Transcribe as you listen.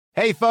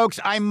Hey folks,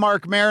 I'm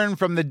Mark Maron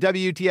from the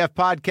WTF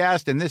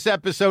Podcast, and this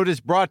episode is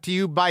brought to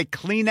you by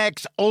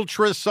Kleenex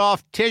Ultra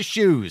Soft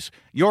Tissues,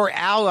 your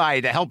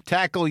ally to help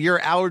tackle your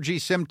allergy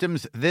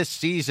symptoms this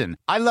season.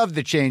 I love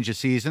the change of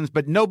seasons,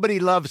 but nobody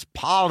loves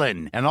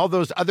pollen and all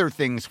those other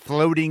things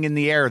floating in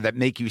the air that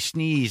make you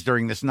sneeze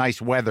during this nice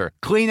weather.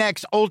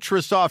 Kleenex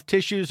Ultra Soft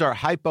Tissues are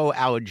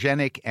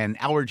hypoallergenic and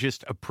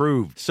allergist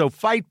approved, so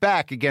fight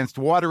back against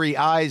watery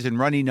eyes and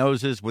runny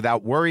noses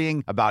without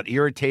worrying about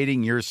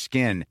irritating your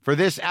skin. For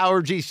this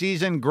allergy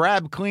season,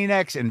 grab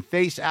Kleenex and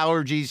face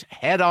allergies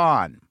head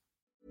on.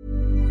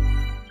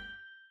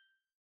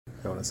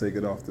 I want to say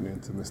good afternoon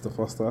to Mr.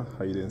 Foster.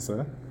 How you doing,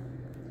 sir?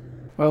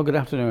 Well, good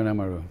afternoon,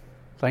 Amaru.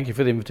 Thank you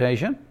for the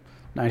invitation.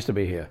 Nice to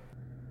be here.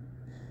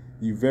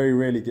 You very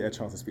rarely get a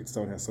chance to speak to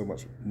someone who has so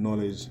much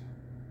knowledge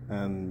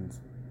and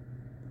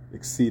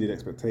exceeded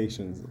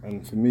expectations.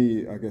 And for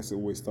me, I guess it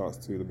always starts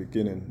to the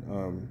beginning.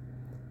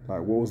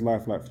 What was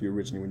life like for you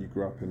originally when you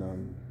grew up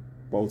in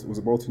Bolton? Was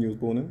it Bolton you was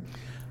born in?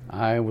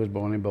 I was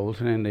born in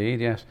Bolton, indeed,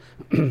 yes.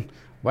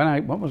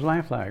 What was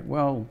life like?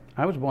 Well,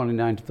 I was born in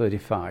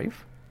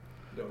 1935.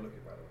 Don't look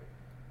it,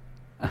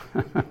 by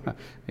the way.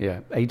 Yeah,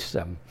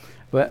 87.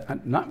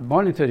 But not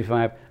born in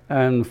 35,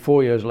 and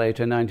 4 years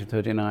later, in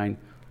 1939,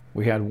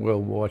 we had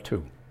World War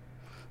II.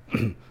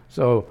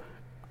 So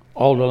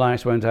all the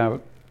lights went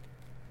out.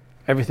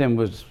 Everything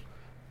was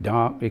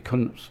dark. You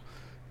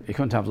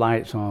couldn't have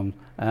lights on.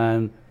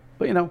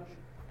 But you know,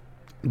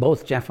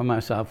 both Jeff and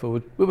myself,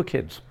 we were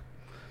kids.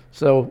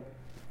 So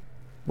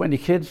when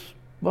you're kids,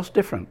 what's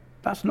different?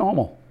 That's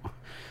normal.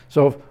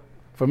 So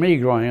for me,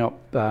 growing up,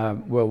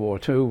 World War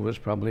II was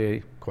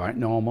probably quite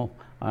normal.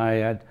 I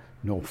had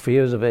no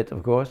fears of it,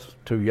 of course,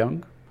 too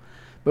young.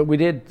 But we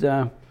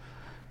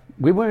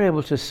were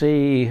able to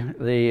see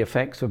the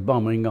effects of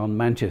bombing on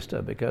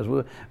Manchester because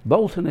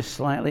Bolton is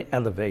slightly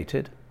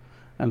elevated.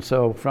 And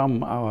so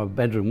from our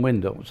bedroom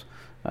windows,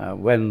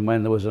 when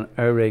there was an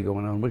air raid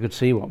going on, we could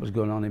see what was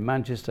going on in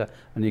Manchester,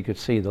 and you could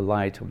see the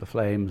light of the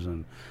flames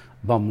and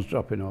bombs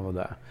dropping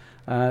over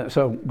there.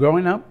 So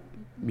growing up,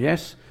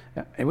 yes,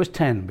 it was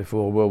 10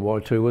 before World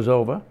War II was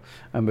over,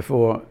 and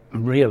before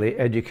really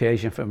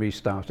education for me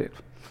started.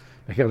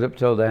 Because up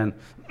till then,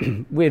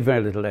 we had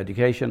very little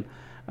education.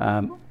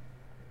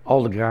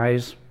 All the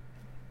guys,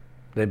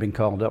 they'd been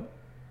called up.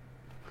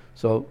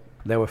 So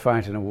they were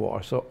fighting a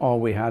war. So all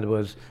we had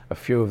was a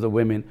few of the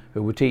women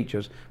who were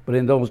teachers. But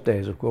in those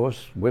days, of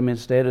course, women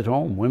stayed at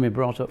home. Women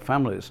brought up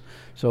families.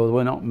 So there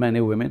were not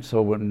many women, so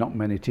there were not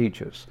many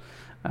teachers.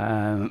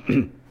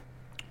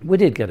 We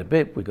did get a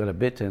bit. We got a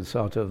bit in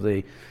sort of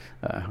the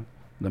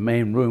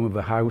main room of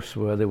a house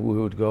where we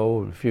would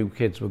go. A few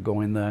kids would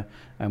go in there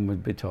and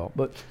we'd be taught.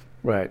 But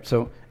right,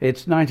 so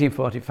it's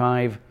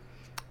 1945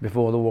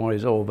 before the war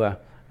is over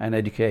and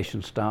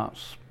education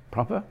starts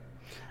proper.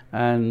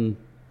 And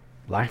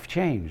life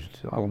changed.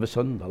 All of a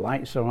sudden, the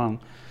lights are on,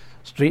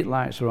 street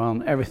lights are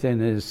on,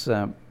 everything is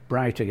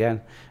bright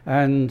again.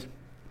 And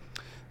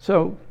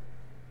so,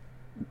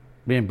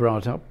 being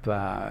brought up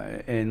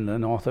in the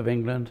north of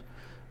England,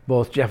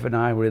 both Jeff and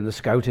I were in the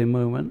scouting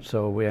movement,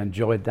 so we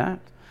enjoyed that.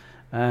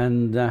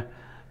 And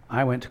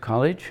I went to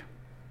college.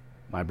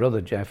 My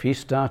brother Jeff, he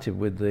started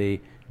with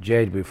the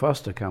J.W.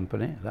 Foster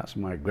Company. That's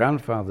my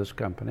grandfather's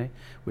company,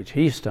 which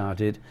he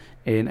started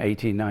in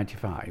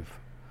 1895.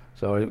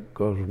 So it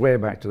goes way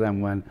back to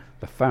them when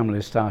the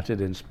family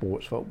started in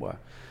sports footwear.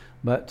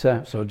 But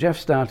so Jeff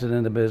started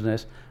in the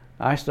business.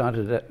 I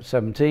started at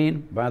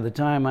 17. By the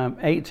time I'm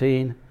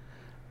 18,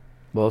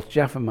 both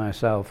Jeff and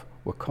myself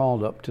were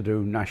called up to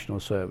do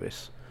national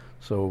service.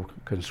 So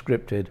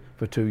conscripted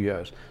for 2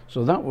 years.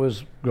 So that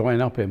was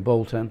growing up in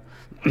Bolton.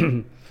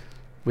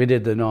 We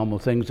did the normal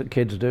things that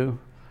kids do.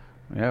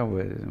 Yeah,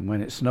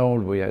 when it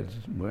snowed, we had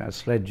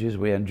sledges.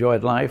 We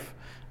enjoyed life,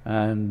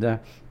 and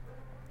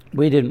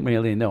we didn't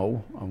really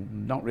know.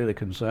 I'm not really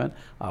concerned.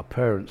 Our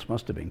parents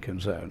must have been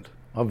concerned.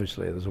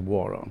 Obviously, there's a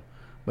war on,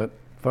 but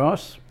for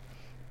us,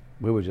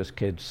 we were just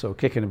kids. So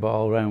kicking the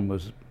ball around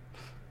was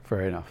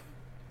fair enough,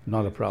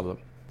 not a problem.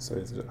 So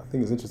I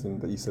think it's interesting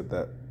that you said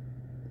that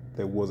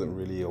there wasn't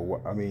really you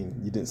weren't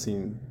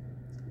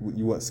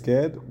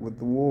scared with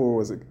the war,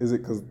 or is it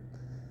because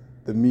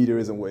the media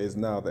isn't what it is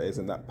now, that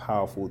isn't that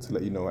powerful to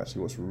let you know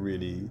actually what's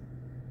really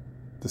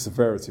the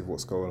severity of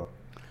what's going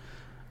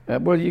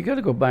on? Well, you got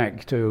to go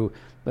back to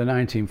the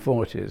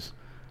 1940s.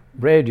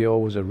 Radio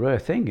was a rare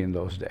thing in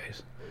those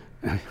days.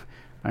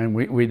 And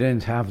we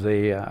didn't have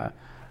the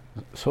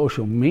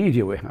social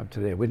media we have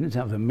today. We didn't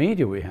have the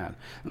media we had.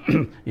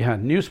 You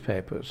had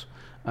newspapers.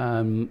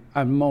 And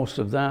most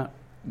of that,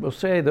 we'll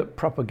say that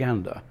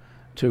propaganda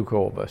took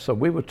over. So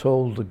we were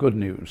told the good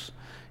news.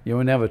 You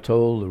were never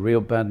told the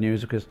real bad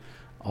news because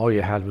all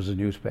you had was a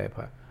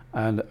newspaper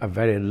and a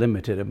very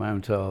limited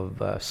amount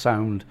of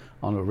sound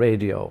on a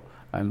radio.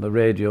 And the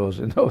radios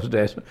in those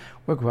days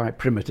were quite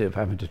primitive,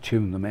 having to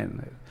tune them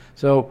in.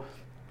 So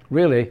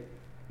really,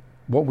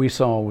 what we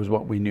saw was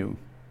what we knew.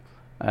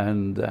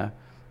 And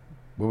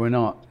we were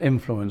not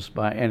influenced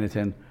by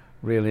anything,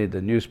 really.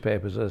 The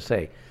newspapers, as I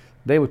say,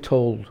 they were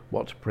told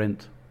what to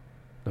print,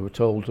 They were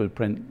told to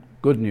print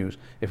good news.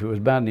 If it was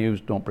bad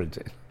news, don't print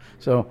it.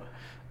 So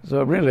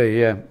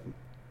really,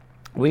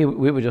 we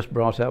were just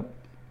brought up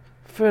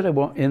fairly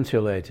well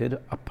insulated,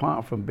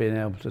 apart from being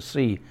able to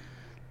see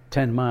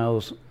 10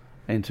 miles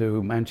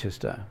into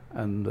Manchester,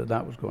 and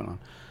that was going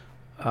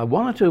on.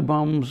 One or two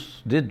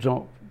bombs did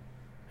drop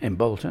in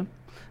Bolton,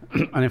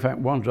 and in fact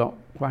one dropped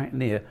quite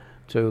near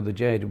to the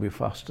J.W.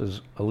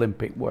 Foster's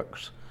Olympic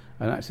Works,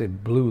 and actually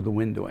blew the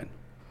window in.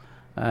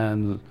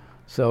 And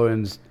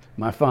so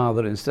my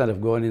father, instead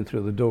of going in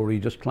through the door, he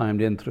just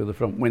climbed in through the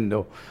front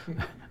window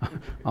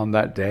on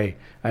that day.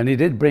 And he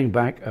did bring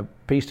back a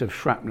piece of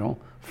shrapnel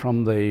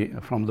from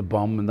the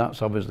bomb, and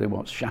that's obviously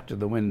what shattered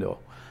the window,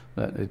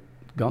 that it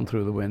gone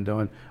through the window.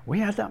 And we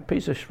had that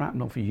piece of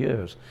shrapnel for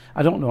years.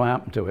 I don't know what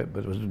happened to it,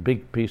 but it was a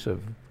big piece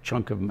of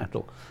chunk of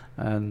metal.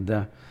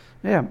 And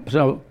yeah,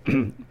 so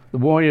the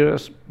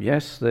Warriors,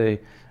 yes,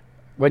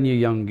 when you're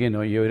young, you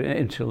know, you're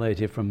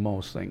insulated from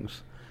most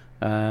things.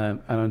 And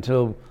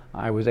until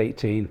I was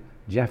 18,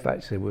 Jeff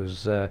actually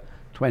was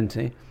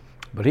 20,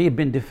 but he had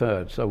been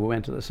deferred, so we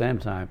went at the same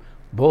time.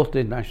 Both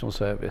did national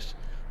service.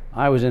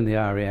 I was in the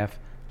RAF,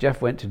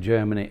 Jeff went to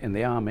Germany in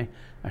the army,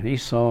 and he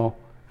saw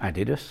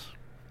Adidas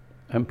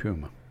and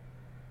Puma.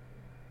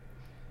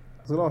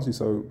 I was going to ask you,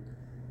 so you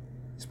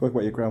spoke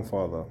about your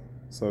grandfather.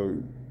 So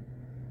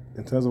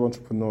in terms of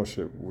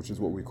entrepreneurship, which is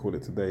what we call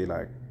it today,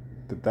 like,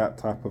 did that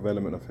type of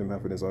element of him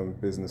having his own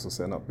business or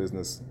setting up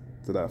business,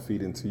 did that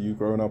feed into you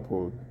growing up,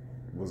 or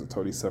was it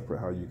totally separate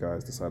how you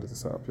guys decided to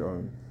set up your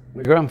own?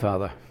 My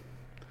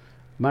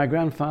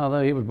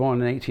grandfather, he was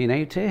born in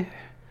 1880,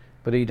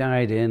 but he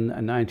died in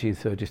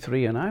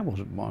 1933, and I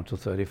wasn't born until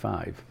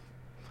 35.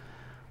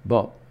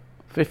 But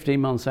 15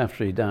 months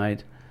after he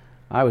died,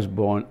 I was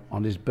born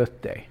on his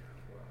birthday.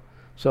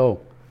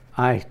 So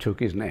I took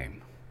his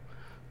name.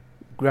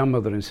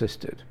 Grandmother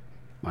insisted.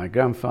 My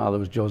grandfather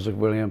was Joseph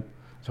William,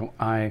 so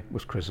I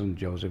was christened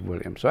Joseph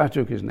William. So I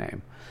took his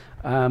name.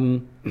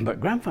 But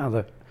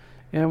grandfather,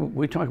 you know,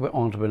 we talk about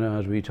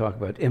entrepreneurs, we talk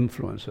about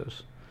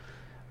influencers.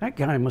 That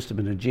guy must have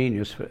been a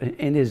genius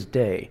in his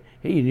day.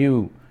 He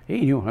knew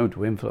how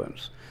to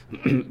influence.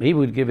 He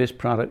would give his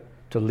product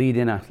to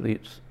leading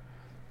athletes.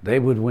 They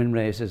would win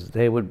races,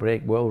 they would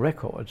break world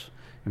records.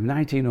 In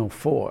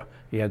 1904,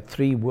 he had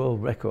 3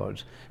 world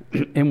records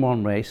in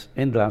one race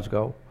in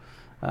Glasgow.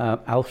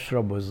 Alf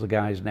Shrub was the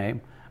guy's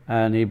name,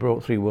 and he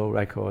broke 3 world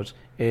records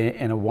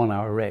in a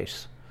 1-hour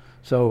race.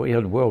 So he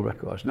had world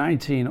records.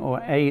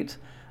 1908,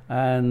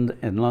 and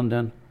in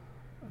London,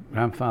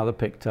 grandfather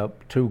picked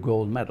up 2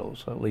 gold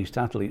medals. At least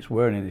athletes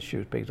wearing in his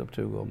shoes picked up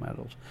 2 gold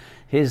medals.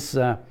 His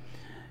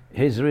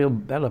real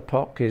belle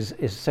epoque, his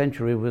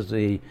century was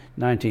the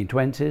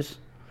 1920s.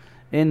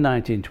 In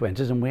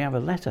 1920s, and we have a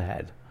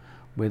letterhead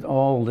with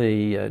all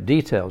the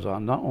details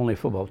on, not only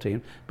football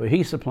team, but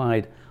he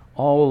supplied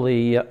all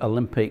the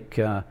Olympic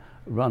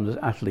runners,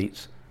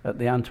 athletes at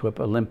the Antwerp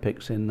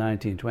Olympics in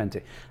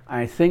 1920.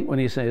 I think when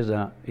he says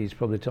that, he's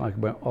probably talking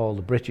about all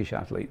the British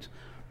athletes.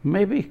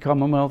 Maybe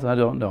Commonwealth, I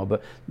don't know,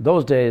 but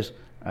those days,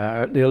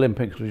 the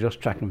Olympics were just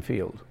track and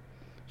field.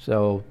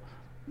 So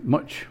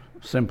much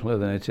simpler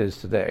than it is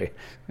today,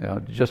 you know,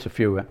 just a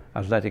few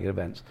athletic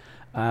events.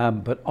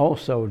 But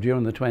also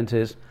during the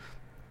 20s,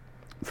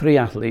 3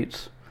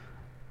 athletes,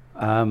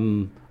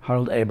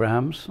 Harold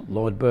Abrahams,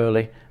 Lord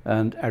Burleigh,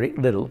 and Eric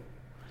Liddell,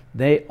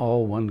 they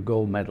all won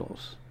gold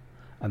medals.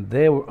 And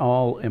they were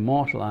all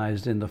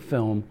immortalized in the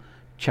film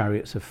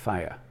Chariots of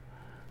Fire.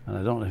 And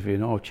I don't know if you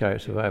know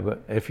Chariots of Fire,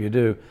 but if you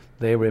do,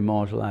 they were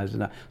immortalized in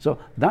that. So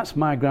that's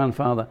my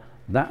grandfather.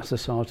 That's the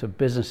sort of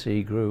business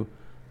he grew.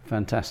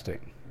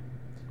 Fantastic.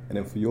 And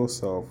then for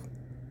yourself,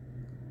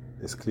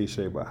 it's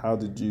cliche, but how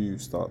did you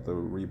start the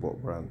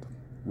Reebok brand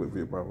with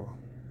your brother?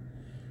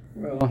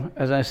 Well,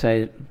 as I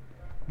say,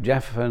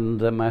 Jeff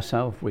and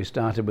myself, we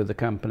started with the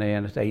company,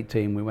 and at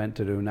 18 we went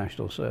to do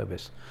national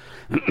service.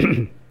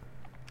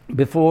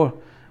 Before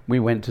we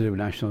went to do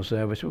national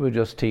service, we were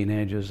just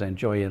teenagers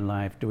enjoying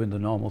life, doing the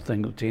normal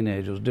things that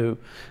teenagers do.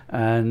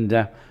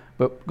 And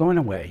but going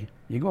away,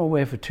 you go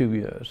away for 2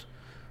 years,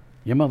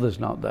 your mother's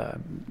not there,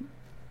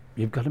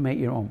 you've got to make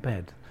your own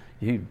bed.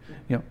 You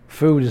know,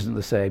 food isn't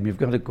the same. You've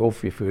got to go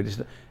for your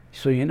food.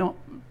 So you're not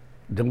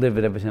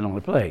delivered everything on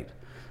a plate.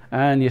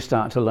 And you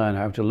start to learn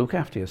how to look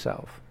after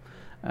yourself.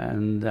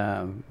 And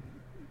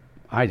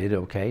I did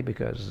okay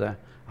because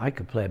I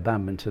could play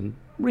badminton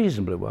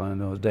reasonably well in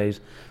those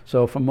days.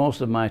 So for most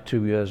of my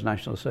 2 years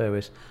national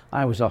service,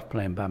 I was off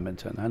playing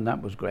badminton, and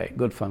that was great,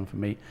 good fun for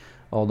me.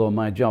 Although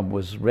my job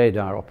was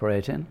radar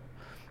operating,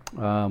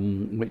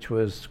 which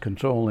was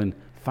controlling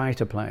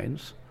fighter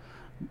planes.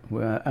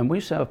 And we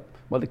set up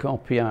what they call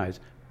PIs,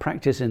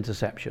 practice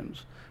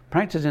interceptions.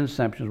 Practice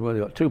interceptions where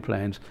they got 2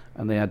 planes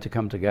and they had to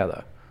come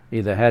together,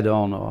 either head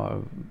on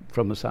or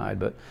from the side.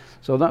 But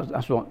so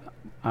that's what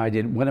I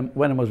did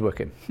when I was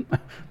working.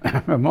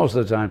 Most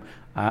of the time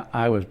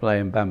I was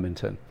playing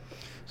badminton.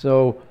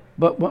 So,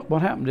 but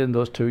what happened in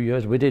those 2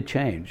 years, we did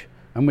change,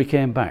 and we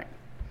came back.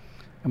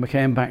 And we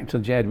came back to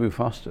J.W.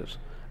 Foster's,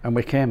 and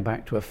we came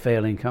back to a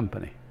failing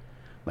company.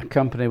 The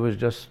company was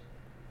just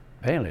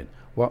failing.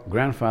 what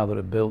grandfather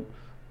had built.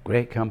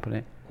 Great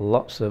company,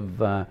 lots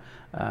of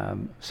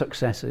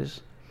successes.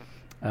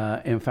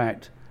 In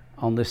fact,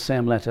 on this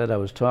same letter that I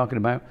was talking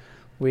about,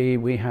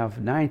 we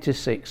have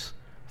 96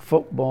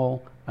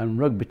 football and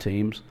rugby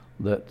teams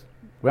that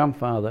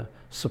grandfather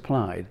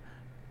supplied,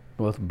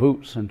 both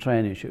boots and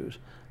training shoes,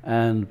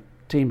 and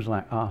teams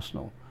like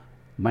Arsenal,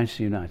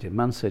 Manchester United,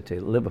 Man City,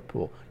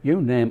 Liverpool,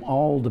 you name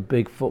all the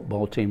big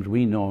football teams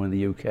we know in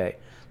the UK,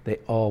 they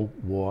all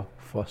wore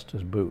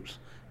Foster's boots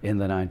in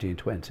the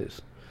 1920s,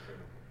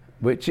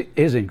 which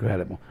is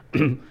incredible.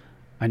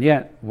 And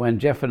yet, when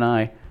Jeff and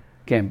I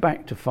came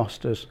back to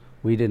Foster's,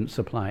 we didn't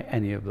supply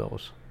any of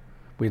those.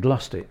 We'd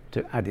lost it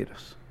to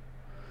Adidas.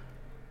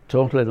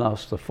 Totally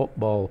lost the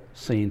football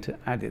scene to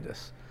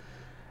Adidas.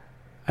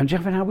 And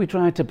Jeff and I, we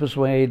tried to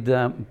persuade,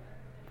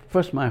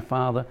 first my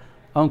father.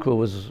 Uncle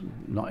was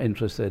not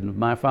interested in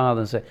my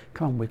father and said,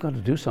 come on, we've got to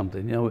do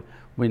something. You know,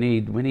 we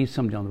need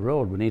somebody on the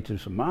road. We need to do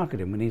some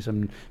marketing. We need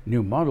some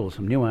new models,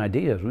 some new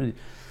ideas.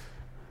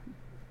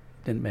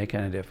 Didn't make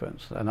any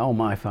difference. And all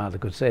my father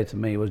could say to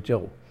me was,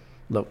 Joe,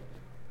 look,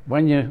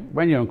 when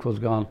your uncle's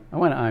gone and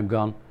when I'm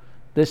gone,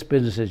 this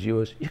business is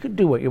yours. You can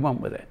do what you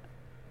want with it.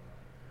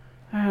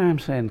 And I'm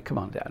saying, come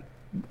on, Dad,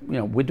 you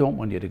know, we don't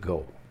want you to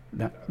go.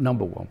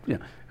 Number one, you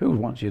know, who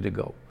wants you to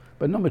go?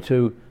 But number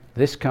two,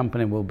 this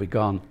company will be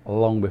gone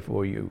long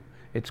before you.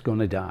 It's going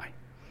to die.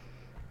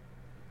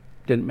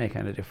 Didn't make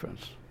any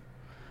difference.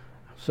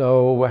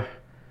 So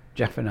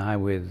Jeff and I,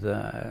 we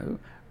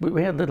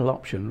had little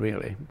option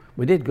really.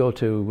 We did go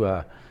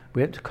to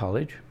we went to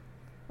college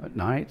at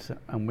night,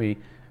 and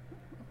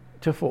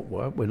to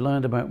footwear. We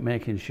learned about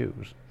making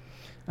shoes.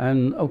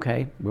 And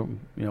okay,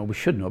 we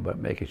should know about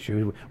making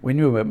shoes. We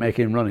knew about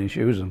making running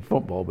shoes and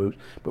football boots,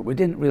 but we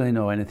didn't really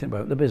know anything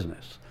about the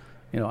business.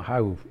 You know,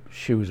 how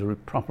shoes are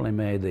properly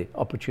made, the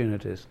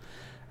opportunities.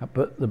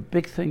 But the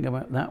big thing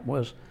about that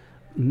was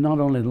not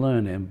only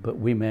learning, but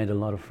we made a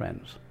lot of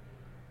friends.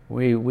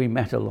 We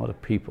met a lot of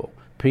people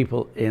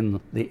in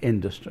the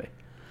industry.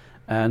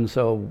 And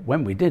so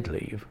when we did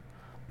leave,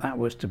 that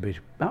was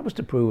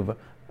to prove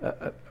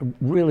a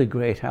really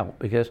great help,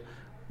 because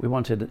we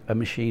wanted a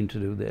machine to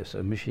do this,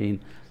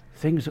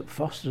 things that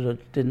Foster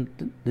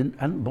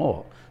hadn't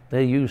bought.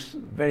 They used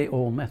very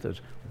old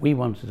methods. We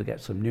wanted to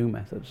get some new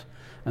methods.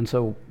 And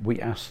so we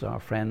asked our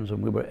friends,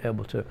 and we were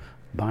able to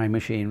buy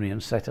machinery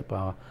and set up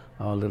our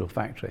little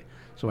factory.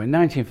 So in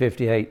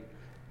 1958,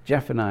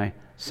 Jeff and I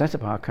set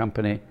up our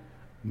company,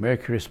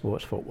 Mercury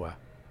Sports Footwear.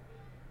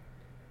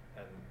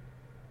 And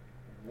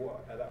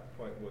what, at that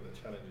point, were the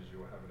challenges you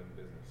were having in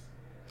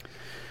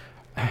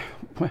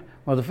business?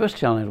 Well, the first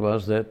challenge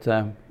was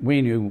that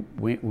we knew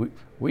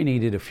we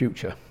needed a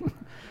future,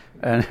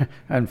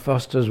 and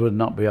Foster's would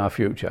not be our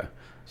future.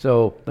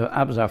 So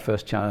that was our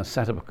first challenge: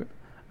 set up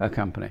a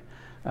company.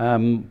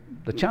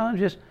 The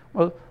challenges,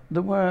 well,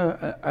 there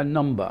were a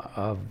number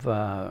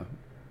of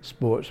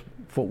sports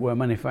footwear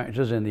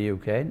manufacturers in the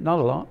UK. Not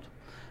a lot,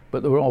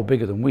 but they were all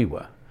bigger than we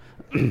were.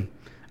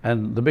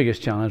 And the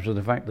biggest challenge was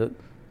the fact that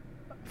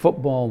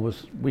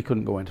we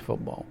couldn't go into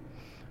football.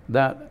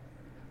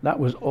 That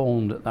was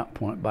owned at that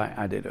point by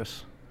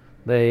Adidas.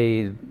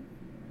 It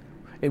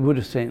would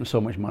have taken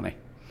so much money.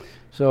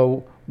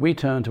 So we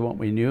turned to what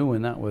we knew,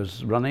 and that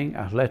was running,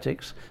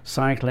 athletics,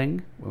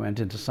 cycling. We went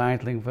into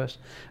cycling first,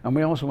 and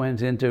we also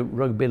went into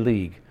rugby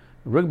league.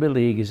 Rugby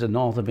league is a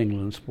North of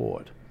England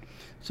sport.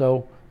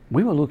 So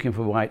we were looking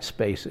for white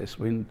spaces.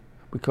 We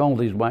called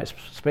these white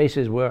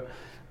spaces where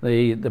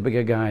the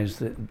bigger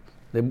guys,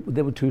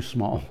 they were too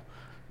small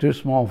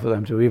for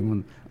them to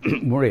even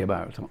worry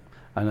about.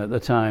 And at the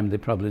time, they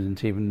probably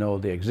didn't even know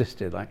they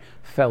existed, like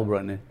fell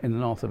running in the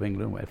north of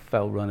England, where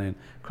fell running,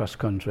 cross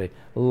country,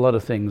 a lot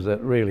of things that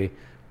really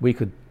we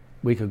could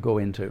go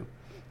into,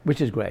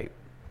 which is great.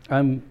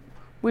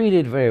 We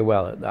did very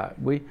well at that.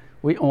 We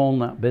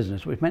owned that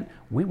business, which meant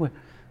we were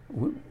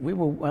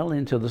well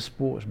into the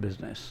sports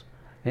business.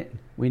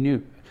 We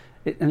knew,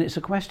 and it's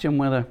a question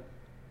whether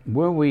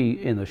were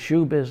we in the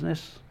shoe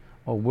business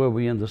or were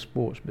we in the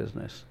sports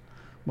business.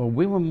 Well,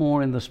 we were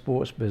more in the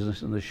sports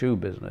business than the shoe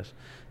business,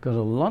 because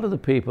a lot of the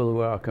people who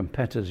were our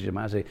competitors, you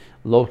might say,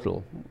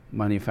 local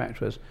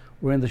manufacturers,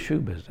 were in the shoe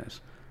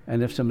business.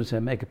 And if somebody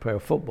said, make a pair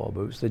of football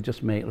boots, they'd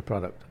just make the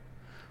product.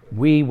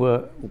 We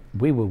were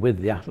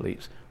with the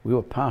athletes. We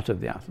were part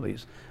of the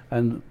athletes.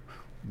 And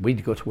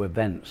we'd go to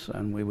events,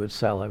 and we would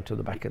sell out of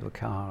the back of the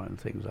car and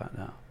things like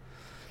that.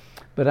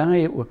 But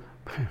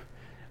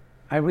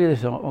I really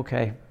thought,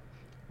 okay,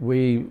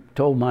 we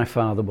told my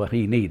father what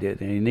he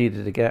needed, and he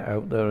needed to get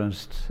out there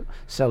and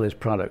sell his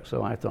product.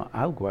 So I thought,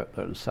 I'll go out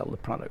there and sell the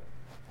product.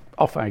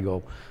 Off I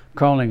go,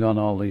 calling on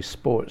all these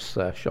sports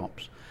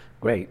shops.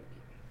 Great.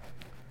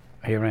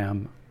 Here I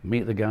am,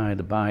 meet the guy,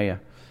 the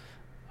buyer.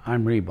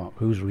 I'm Reebok.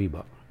 Who's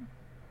Reebok?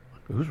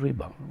 Who's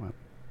Reebok? Well,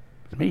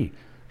 it's me.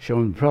 Show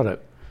him the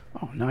product.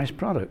 Oh, nice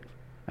product.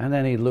 And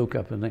then he'd look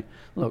up and think,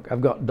 look,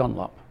 I've got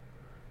Dunlop.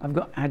 I've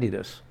got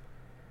Adidas.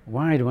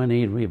 Why do I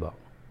need Reebok?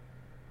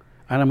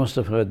 And I must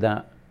have heard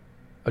that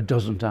a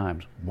dozen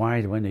times.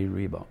 Why do I need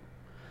Reebok?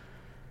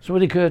 So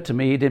it occurred to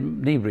me he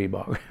didn't need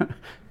Reebok.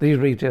 These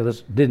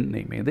retailers didn't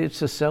need me. They used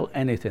to sell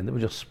anything. They were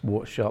just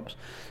sports shops,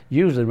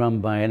 usually run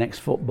by an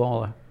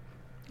ex-footballer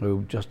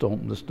who just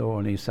opened the store,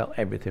 and he'd sell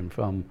everything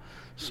from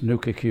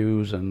snooker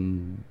cues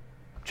and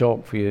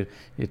chalk for your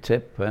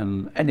tip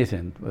and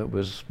anything that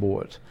was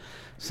sport.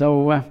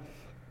 So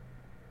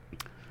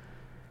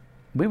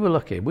we were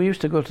lucky. We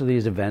used to go to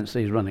these events,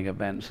 these running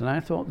events, and I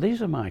thought,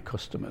 these are my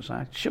customers.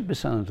 I should be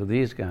selling to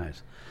these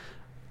guys.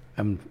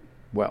 And,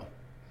 well,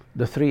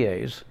 the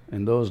 3As,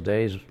 in those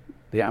days,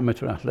 the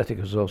Amateur Athletic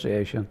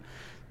Association,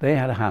 they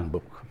had a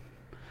handbook.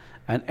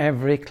 And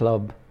every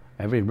club,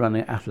 every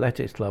running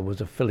athletics club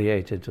was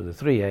affiliated to the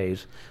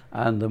 3As,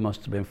 and there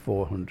must have been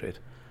 400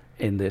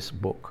 in this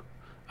book.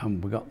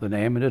 And we got the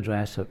name and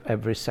address of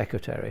every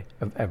secretary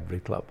of every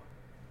club.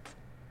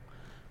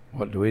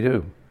 What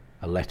do?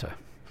 A letter.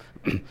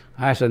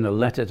 I send a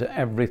letter to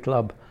every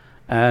club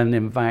and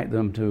invite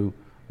them to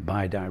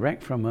buy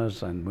direct from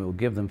us, and we'll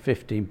give them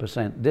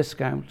 15%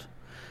 discount.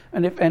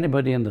 And if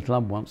anybody in the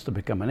club wants to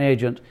become an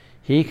agent,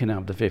 he can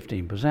have the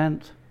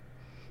 15%.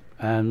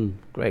 And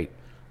great,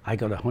 I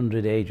got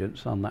 100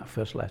 agents on that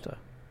first letter.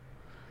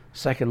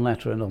 Second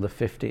letter, another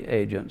 50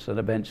 agents, and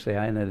eventually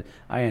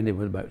I ended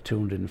with about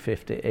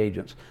 250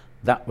 agents.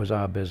 That was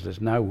our business.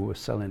 Now we were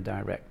selling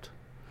direct.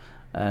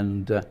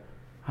 And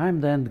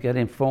I'm then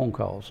getting phone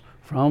calls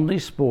from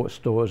these sports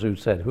stores who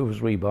said, who's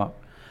Reebok?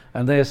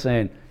 And they're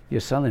saying,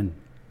 you're selling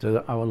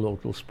to our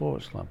local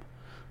sports club.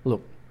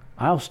 Look,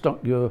 I'll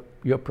stock your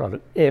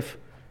product if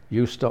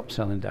you stop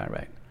selling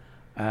direct.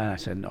 And I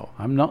said, no,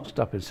 I'm not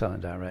stopping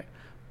selling direct,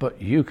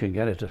 but you can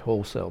get it at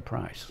wholesale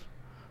price,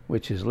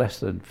 which is less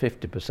than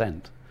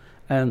 50%.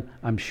 And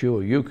I'm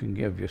sure you can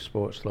give your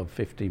sports club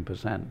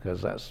 15%,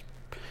 because that's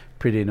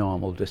pretty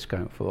normal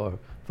discount for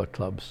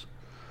clubs.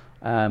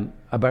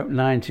 About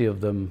 90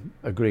 of them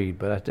agreed,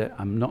 but I said,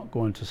 I'm not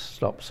going to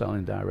stop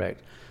selling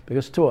direct,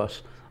 because to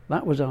us,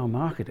 that was our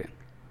marketing.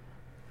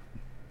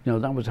 You know,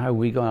 that was how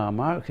we got our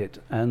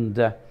market,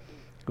 and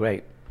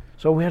great.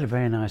 So we had a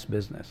very nice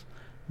business.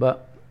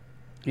 But,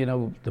 you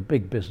know, the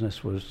big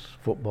business was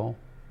football,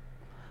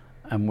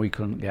 and we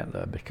couldn't get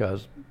there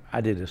because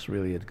Adidas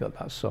really had got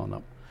that sewn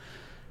up.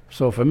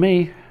 So for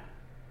me,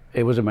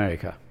 it was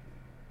America.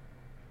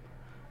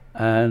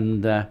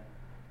 And the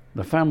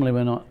family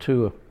were not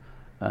too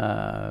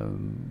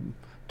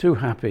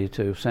happy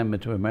to send me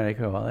to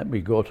America or let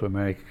me go to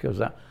America, because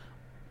that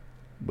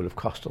would have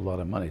cost a lot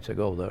of money to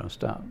go there and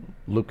start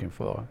looking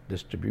for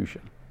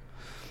distribution.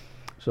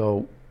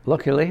 So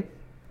luckily,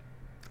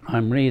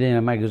 I'm reading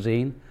a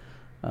magazine,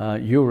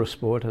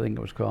 Eurosport I think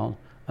it was called,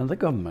 and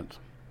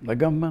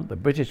the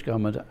British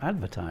government are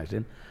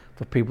advertising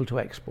for people to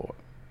export.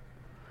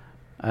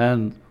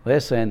 And they're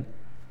saying,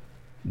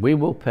 we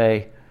will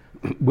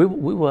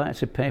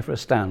actually pay for a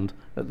stand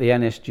at the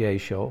NSGA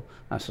show,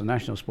 that's the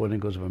National Sporting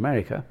Goods of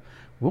America.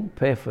 We'll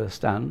pay for a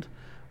stand,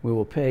 we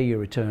will pay your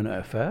return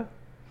airfare,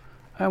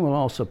 and we'll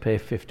also pay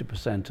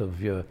 50%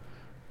 of your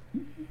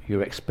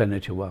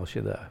expenditure whilst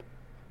you're there.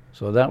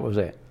 So that was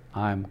it.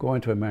 I'm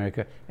going to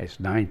America. It's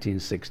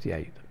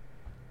 1968.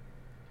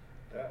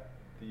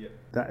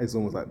 That is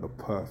almost like the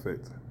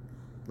perfect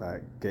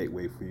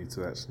gateway for you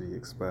to actually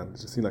expand.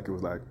 It just seemed like it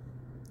was like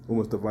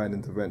almost divine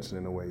intervention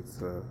in a way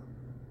to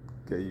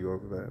get you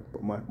over there.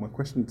 But my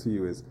question to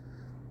you is,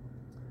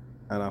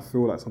 and I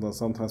feel like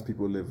sometimes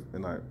people live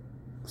in like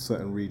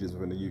certain regions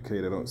within the UK,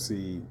 they don't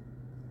see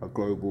a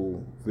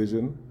global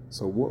vision.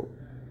 So what,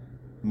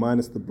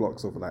 minus the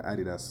blocks of like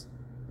Adidas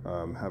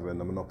having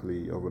a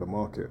monopoly over the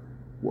market,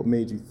 what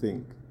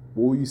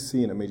were you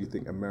seeing that made you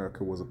think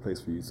America was a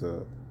place for you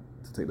to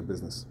take the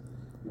business?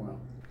 Wow.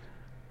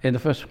 In the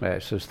first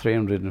place, there's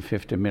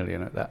 350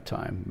 million at that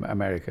time,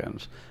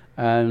 Americans,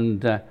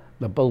 and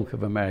the bulk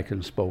of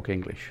Americans spoke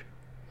English.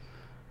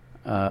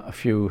 A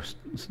few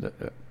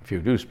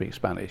do speak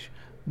Spanish,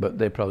 but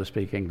they probably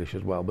speak English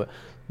as well. But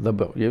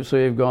so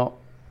you've got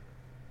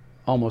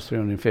almost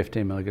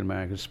 350 million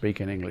Americans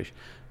speaking English.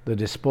 The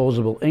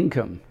disposable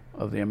income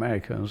of the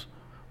Americans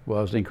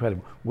was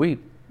incredible.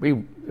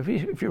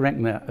 If you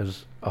rank that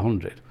as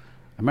 100,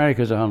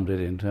 America's 100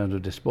 in terms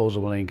of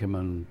disposable income,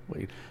 and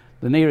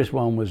the nearest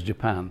one was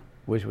Japan,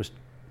 which was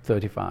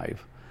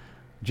 35.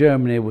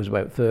 Germany was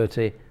about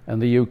 30, and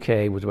the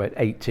UK was about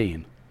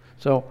 18.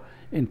 So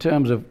in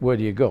terms of where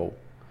do you go?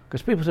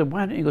 Because people said,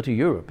 why don't you go to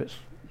Europe? It's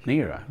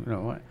nearer, you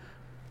know.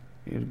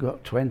 You've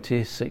got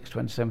 26,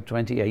 27,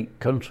 28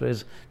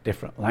 countries,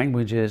 different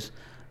languages,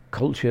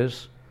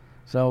 cultures.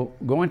 So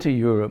going to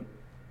Europe,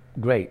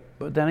 great.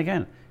 But then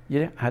again,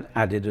 you had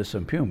Adidas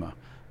and Puma.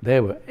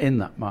 They were in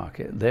that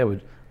market. They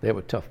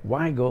were tough.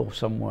 Why go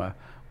somewhere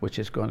which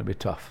is going to be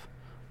tough?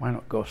 Why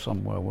not go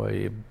somewhere where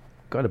you've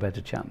got a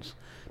better chance?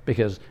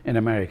 Because in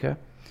America,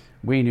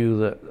 we knew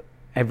that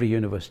every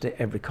university,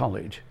 every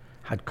college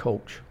had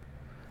coach.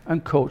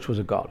 And coach was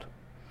a god.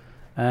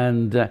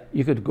 And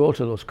you could go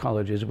to those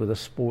colleges with a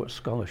sports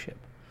scholarship.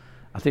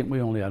 I think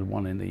we only had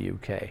one in the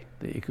UK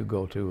that you could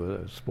go to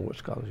with a sports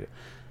scholarship.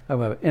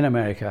 However, in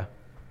America,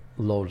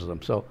 loads of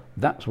them. So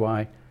that's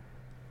why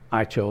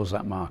I chose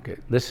that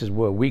market. This is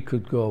where we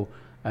could go,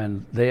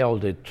 and they all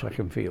did track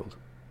and field.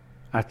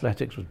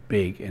 Athletics was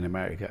big in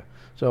America.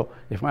 So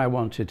if I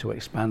wanted to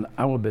expand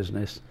our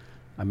business,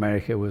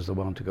 America was the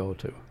one to go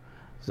to.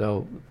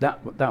 So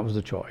that was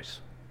the choice.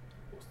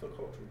 What's the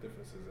cultural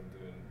differences in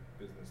doing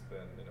business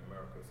then in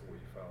America to what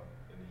you found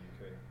in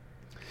the UK?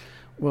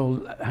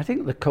 Well, I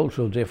think the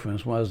cultural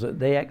difference was that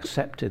they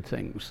accepted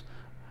things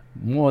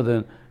more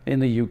than in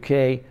the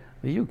UK.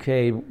 The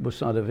UK was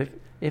sort of,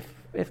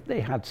 if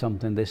they had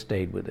something, they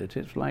stayed with it.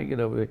 It's like,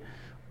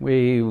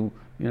 we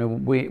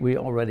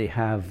already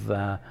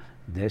have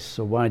this,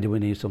 so why do we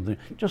need something?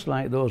 Just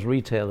like those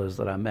retailers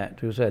that I met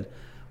who said,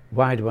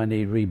 why do I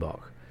need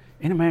Reebok?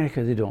 In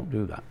America, they don't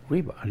do that.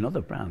 Reebok,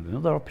 another brand,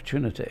 another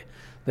opportunity.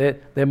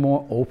 They're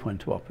more open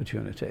to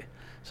opportunity.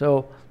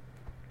 So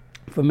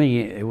for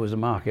me, it was a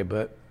market,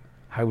 but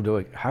how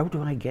do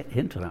I get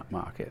into that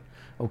market?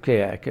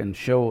 Okay, I can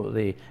show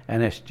the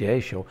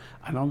NSJ show,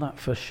 and on that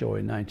first show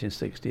in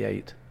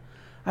 1968,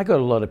 I got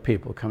a lot of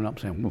people coming up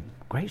saying, well,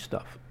 great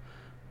stuff.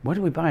 Where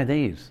do we buy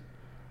these?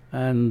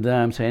 And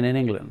I'm saying in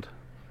England.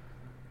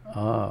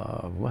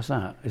 What's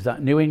that? Is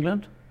that New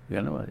England?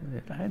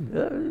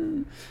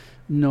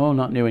 No,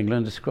 not New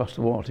England. It's across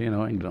the water,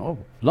 England. Oh,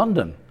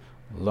 London.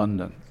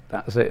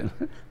 That's it.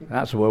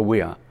 That's where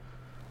we are.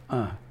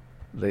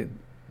 They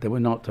were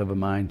not of a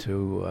mind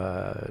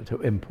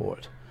to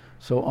import.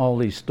 So all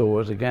these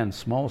stores, again,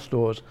 small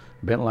stores,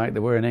 a bit like they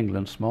were in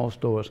England, small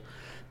stores.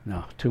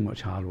 No, too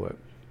much hard work.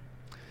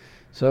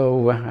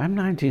 So I'm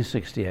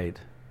 1968,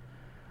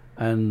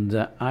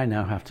 and I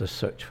now have to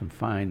search and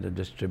find a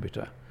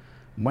distributor.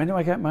 When do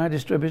I get my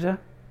distributor?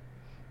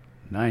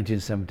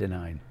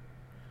 1979.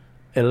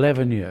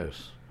 11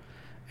 years.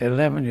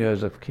 11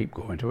 years of keep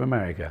going to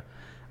America.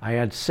 I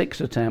had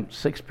 6 attempts,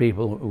 6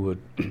 people who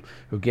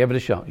gave it a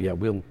shot. Yeah,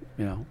 we'll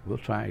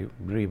try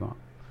Reebok.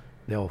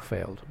 They all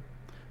failed.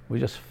 We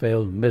just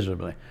failed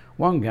miserably.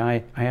 One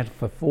guy I had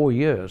for 4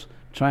 years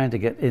trying to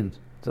get into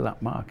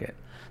that market.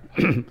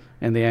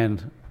 In the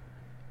end,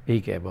 he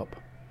gave up.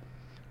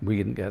 We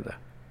didn't get there.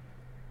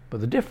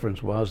 But the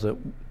difference was that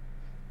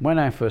when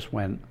I first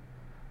went,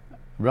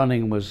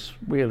 running was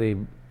really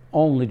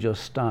only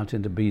just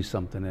starting to be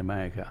something in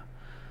America.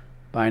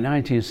 By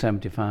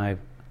 1975,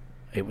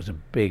 it was a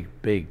big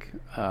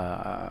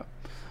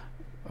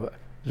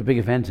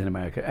event in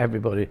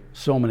America.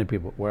 So many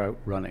people were out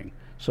running.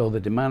 So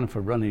the demand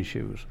for running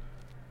shoes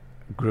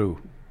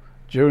grew.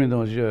 During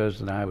those years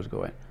that I was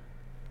going,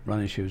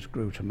 running shoes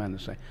grew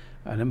tremendously.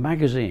 And a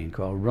magazine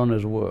called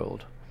Runner's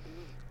World,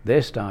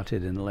 they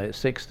started in the late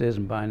 60s,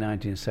 and by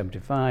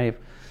 1975,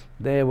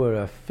 they were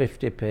a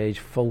 50-page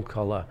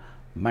full-color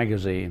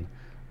magazine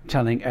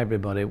telling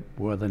everybody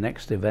where the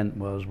next event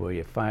was, where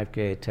your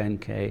 5K,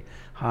 10K,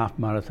 half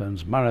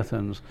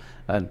marathons,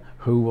 and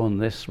who won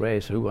this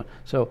race, who won.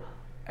 So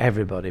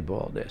everybody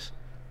bought this.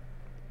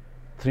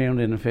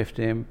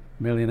 350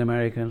 million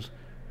Americans,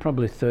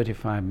 probably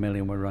 35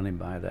 million were running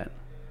by then.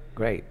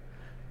 Great.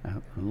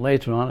 And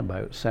later on,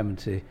 about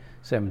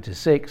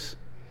 76,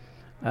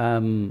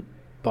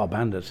 Bob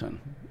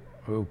Anderson,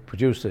 who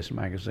produced this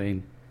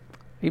magazine,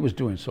 he was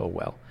doing so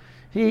well.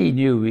 He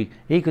knew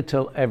he could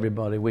tell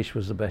everybody which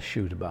was the best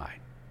shoe to buy.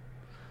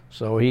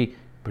 So he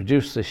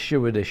produced this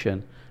shoe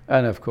edition,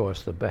 and of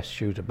course the best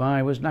shoe to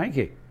buy was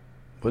Nike.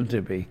 Wouldn't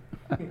it be?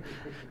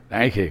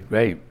 Nike,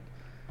 great.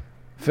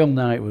 Phil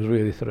Knight was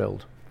really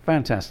thrilled.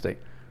 Fantastic.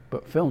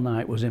 But Phil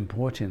Knight was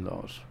importing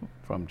those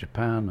from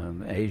Japan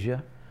and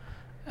Asia.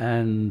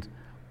 And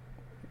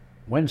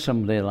when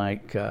somebody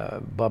like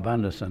Bob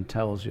Anderson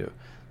tells you,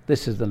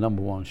 this is the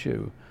number one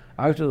shoe,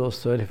 out of those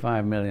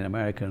 35 million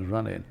Americans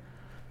running,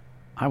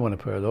 I want a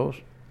pair of those.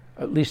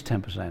 At least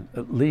 10%,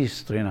 at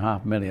least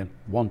 3.5 million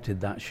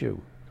wanted that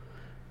shoe.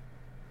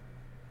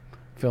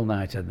 Phil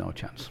Knight had no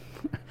chance.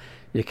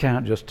 You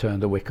can't just turn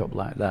the wick up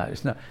like that.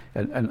 It's not,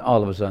 and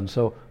all of a sudden,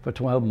 so for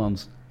 12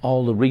 months,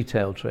 all the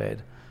retail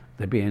trade,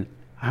 they're being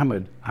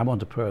hammered. I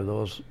want a pair of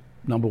those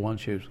number one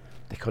shoes.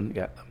 They couldn't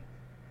get them.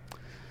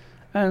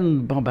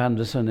 And Bob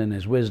Anderson, in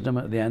his wisdom,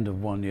 at the end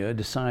of 1 year,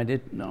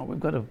 decided, no, we've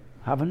got to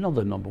have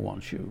another number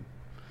one shoe.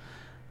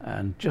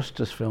 And just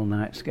as Phil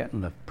Knight's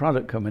getting the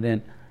product coming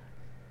in,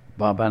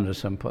 Bob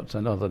Anderson puts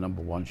another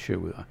number one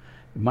shoe.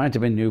 It might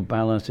have been New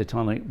Balance,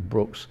 Etonic,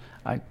 Brooks.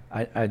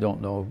 I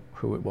don't know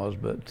who it was,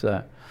 but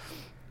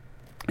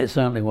it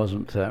certainly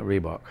wasn't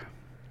Reebok.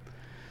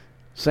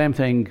 Same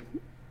thing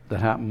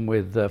that happened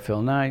with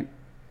Phil Knight.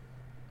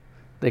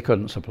 They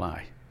couldn't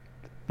supply.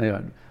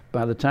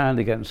 By the time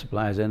they're getting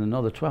supplies in,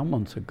 another 12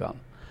 months had gone.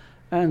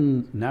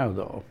 And now,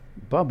 though,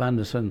 Bob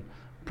Anderson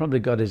probably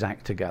got his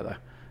act together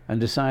and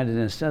decided,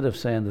 instead of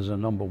saying there's a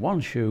number one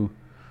shoe,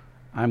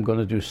 I'm going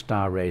to do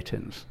star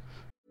ratings.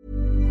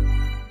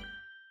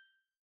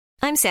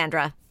 I'm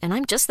Sandra, and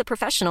I'm just the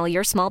professional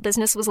your small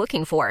business was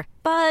looking for.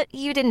 But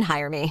you didn't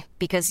hire me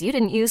because you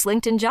didn't use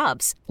LinkedIn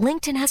Jobs.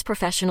 LinkedIn has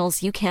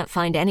professionals you can't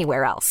find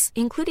anywhere else,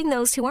 including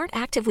those who aren't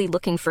actively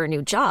looking for a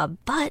new job,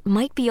 but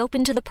might be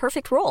open to the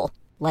perfect role,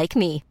 like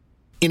me.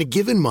 In a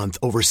given month,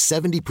 over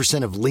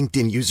 70% of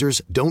LinkedIn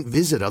users don't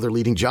visit other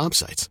leading job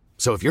sites.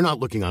 So if you're not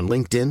looking on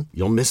LinkedIn,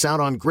 you'll miss out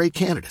on great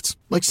candidates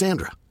like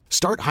Sandra.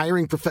 Start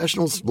hiring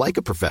professionals like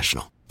a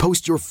professional.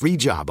 Post your free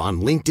job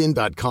on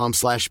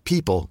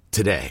linkedin.com/people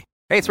today.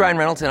 Hey, it's Ryan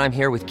Reynolds, and I'm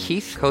here with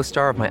Keith,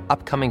 co-star of my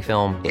upcoming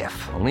film,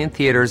 If, only in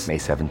theaters May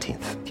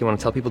 17th. Do you want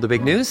to tell people the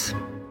big news?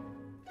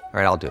 All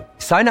right, I'll do it.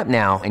 Sign up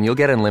now and you'll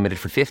get unlimited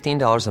for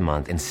 $15 a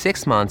month and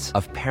 6 months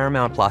of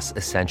Paramount Plus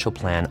Essential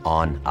Plan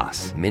on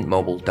us.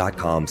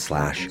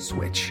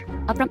 MintMobile.com/switch.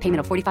 Upfront payment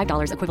of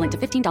 $45 equivalent to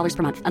 $15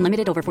 per month.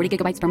 Unlimited over 40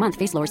 gigabytes per month.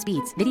 Face lower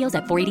speeds. Videos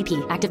at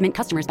 480p. Active Mint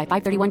customers by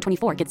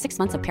 531.24 get 6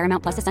 months of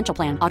Paramount Plus Essential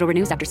Plan. Auto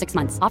renews after 6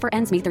 months. Offer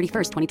ends May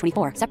 31st,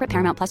 2024. Separate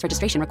Paramount Plus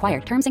registration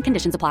required. Terms and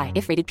conditions apply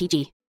if rated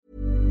PG.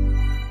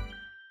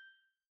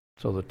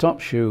 So the top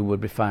shoe would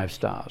be 5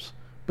 stars,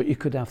 but you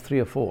could have 3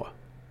 or 4.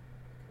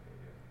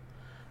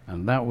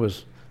 And that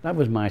was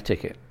my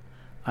ticket.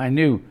 I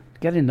knew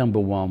getting number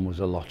 1 was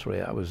a lottery.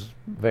 That was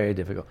very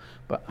difficult.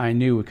 But I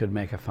knew we could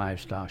make a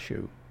 5-star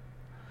shoe.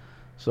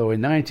 So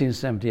in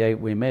 1978,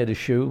 we made a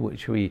shoe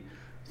which we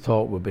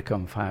thought would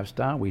become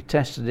 5-star. We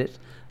tested it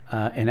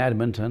in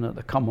Edmonton at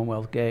the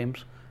Commonwealth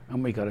Games,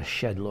 and we got a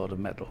shed load of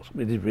medals.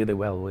 We did really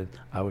well with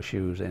our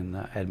shoes in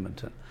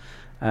Edmonton.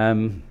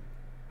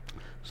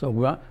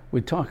 So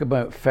we talk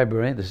about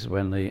February. This is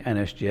when the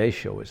NSGA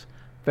show is.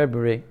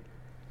 February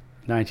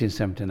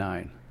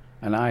 1979,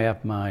 and I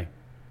have my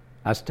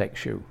Aztec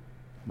shoe,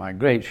 my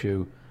great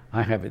shoe.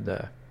 I have it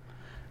there.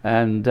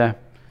 And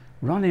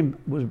running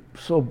was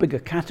so big a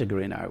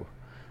category now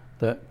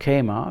that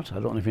Kmart, I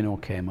don't know if you know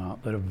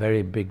Kmart, they're a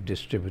very big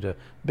distributor,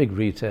 big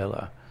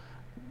retailer.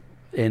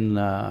 They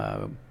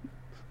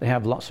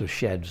have lots of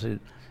sheds.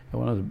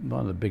 One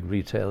of the big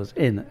retailers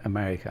in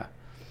America.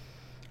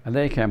 And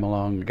they came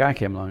along, a guy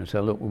came along and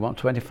said, look, we want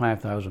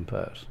 25,000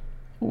 pairs.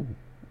 Oh,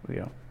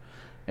 yeah.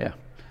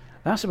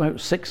 That's about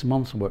 6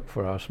 months' work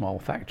for our small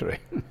factory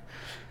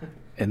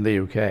in the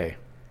UK.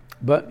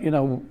 But, you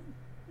know,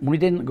 we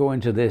didn't go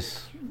into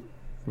this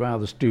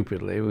rather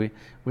stupidly.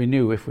 We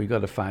knew if we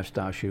got a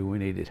 5-star shoe, we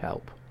needed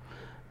help.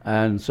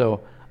 And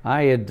so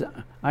I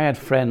had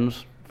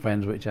friends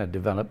which I'd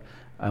developed,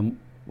 and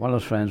one of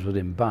those friends was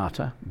in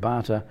Bata.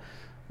 Bata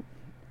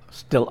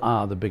still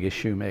are the biggest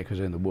shoemakers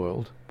in the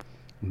world.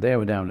 And they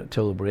were down at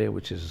Tilbury,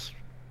 which is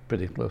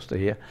pretty close to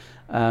here.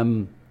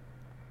 And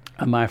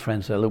my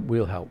friend said, look,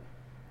 we'll help.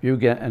 You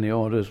get any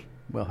orders,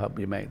 we'll help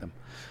you make them.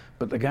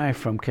 But the guy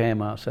from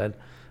Kmart said,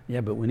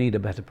 yeah, but we need a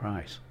better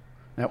price.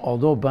 Now,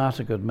 although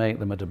Bata could make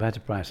them at a better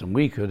price than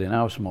we could in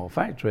our small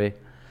factory,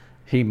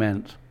 he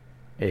meant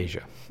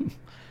Asia,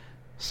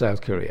 South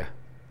Korea.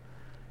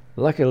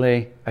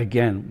 Luckily,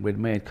 again, we'd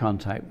made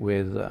contact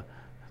with the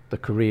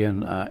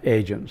Korean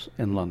agents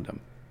in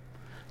London.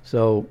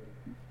 So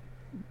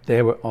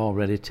they were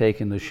already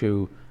taking the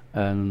shoe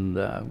and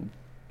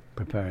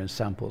preparing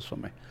samples for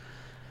me.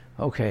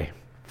 Okay,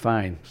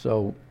 fine.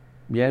 So,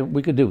 yeah,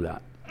 we could do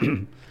that.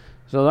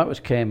 So that was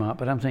Kmart,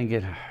 but I'm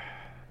thinking,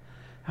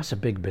 that's a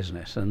big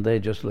business, and they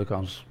just work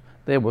on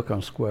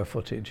square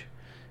footage.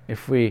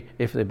 If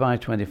they buy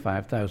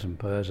 25,000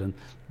 pairs and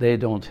they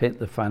don't hit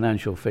the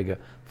financial figure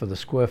for the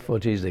square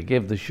footage they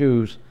give the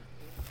shoes,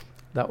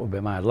 that would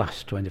be my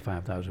last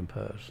 25,000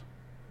 pairs.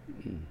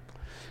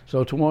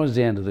 So towards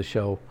the end of the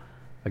show,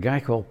 a guy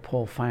called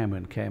Paul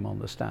Fireman came on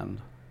the stand.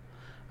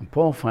 And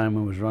Paul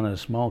Fireman was running a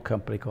small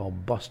company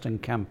called Boston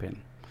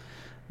Camping.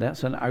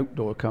 That's an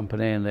outdoor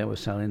company, and they were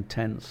selling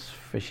tents,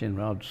 fishing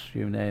rods,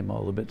 you name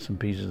all the bits and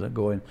pieces that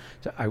go into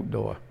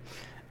outdoor.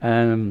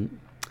 And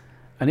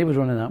he was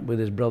running that with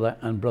his brother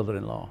and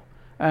brother-in-law.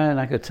 And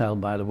I could tell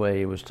by the way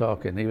he was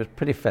talking, he was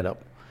pretty fed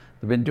up.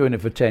 They've been doing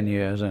it for 10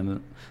 years,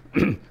 and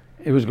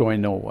it was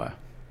going nowhere.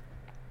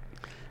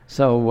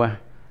 So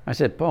I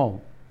said,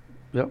 Paul,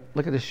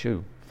 look at this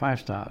shoe,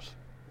 5 stars.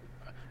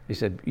 He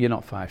said, you're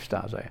not 5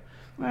 stars, are you?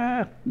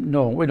 Well,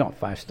 no, we're not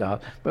 5 stars,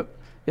 but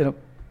you know,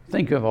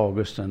 think of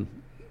August, and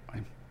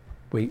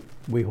we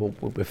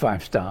hope we'll be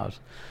 5 stars.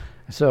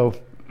 So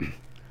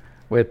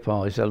with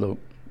Paul, he said, look,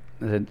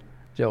 I said,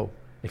 Joe,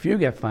 if you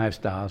get 5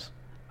 stars,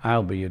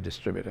 I'll be your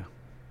distributor.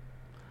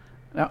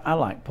 Now, I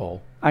like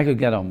Paul. I could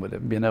get on with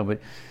him, you know,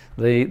 but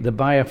the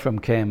buyer from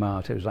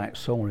Kmart, it was like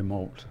so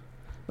remote.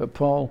 But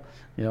Paul,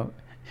 you know,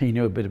 he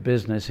knew a bit of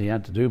business, he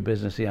had to do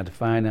business, he had to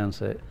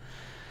finance it.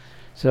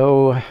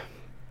 So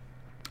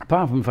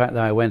apart from the fact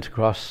that I went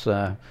across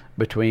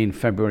between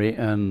February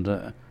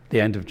and the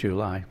end of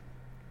July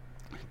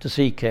to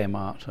see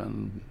Kmart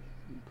and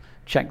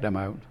check them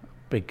out,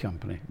 big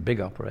company, big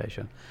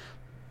operation.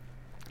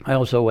 I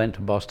also went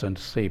to Boston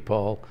to see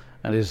Paul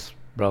and his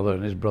brother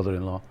and his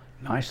brother-in-law.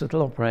 Nice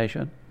little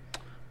operation. I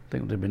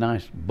think it'd be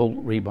nice.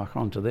 Bolt Reebok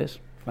onto this.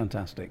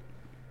 Fantastic.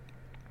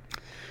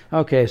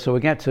 Okay, so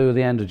we get to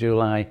the end of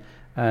July,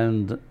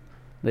 and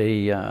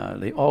the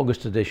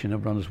August edition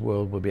of Runner's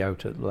World will be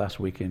out at the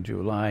last week in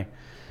July.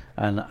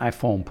 And I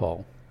phoned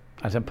Paul.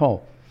 I said,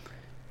 Paul,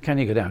 can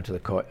you go down to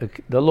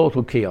the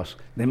local kiosk?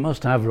 They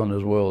must have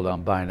Runner's World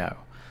on by now.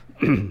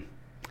 An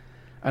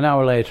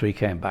hour later he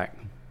came back.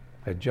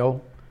 I said,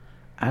 Joe,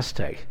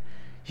 Aztec,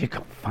 You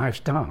got 5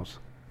 stars.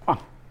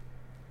 Oh,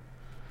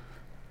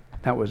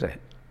 that was it.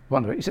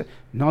 Wonderful. He said,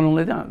 not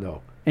only that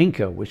though,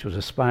 Inca, which was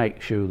a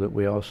spike shoe that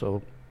we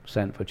also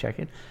sent for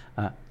checking,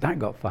 that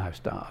got 5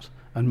 stars.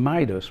 And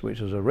Midas,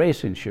 which was a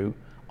racing shoe,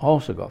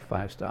 also got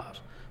 5 stars.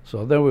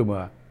 So there we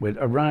were. We'd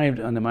arrived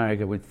in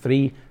America with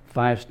 3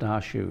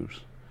 5-star shoes.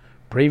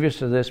 Previous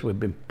to this, we'd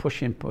been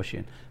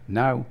pushing.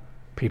 Now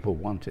people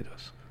wanted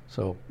us.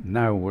 So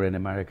now we're in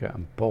America,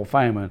 and Paul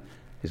Fireman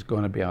is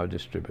going to be our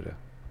distributor.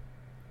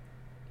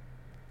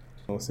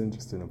 What's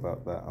interesting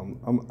about that,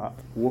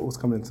 what was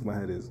coming into my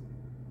head is,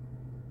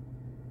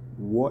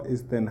 what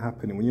is then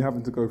happening when you're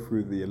having to go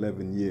through the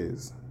 11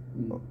 years?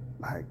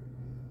 Like,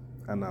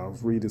 and I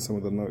was reading some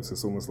of the notes,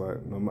 it's almost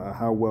like no matter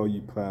how well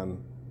you plan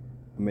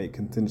and make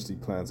contingency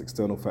plans,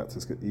 external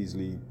factors could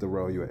easily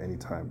derail you at any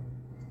time.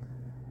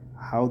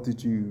 How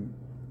did you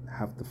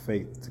have the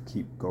faith to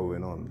keep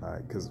going on?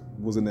 Like, because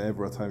wasn't there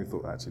ever a time you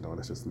thought, actually, no,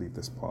 let's just leave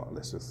this part,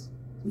 let's just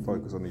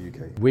focus on the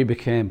UK? We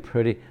became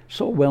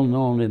so well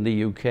known in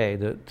the UK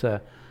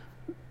that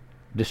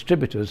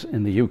distributors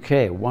in the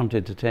UK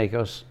wanted to take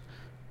us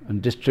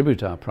and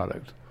distribute our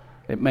product.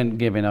 It meant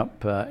giving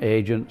up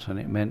agents, and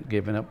it meant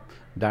giving up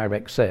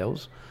direct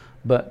sales.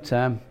 But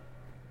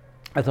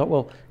I thought,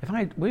 well,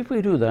 if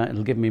we do that,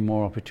 it'll give me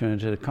more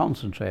opportunity to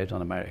concentrate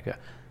on America,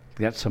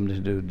 get somebody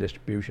to do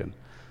distribution.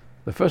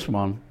 The first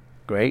one,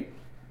 great,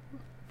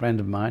 friend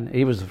of mine.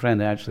 He was the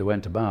friend I actually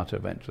went to bar to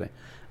eventually.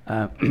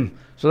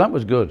 So that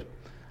was good.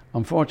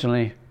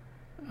 Unfortunately,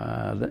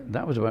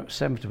 that was about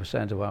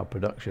 70% of our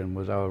production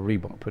was our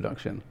Reebok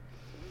production.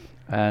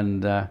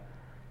 And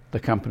the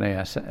company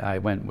I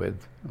went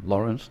with,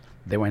 Lawrence,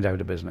 they went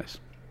out of business.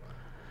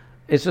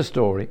 It's a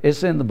story.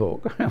 It's in the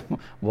book,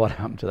 what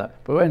happened to that.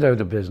 But we went out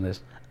of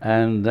business,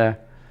 and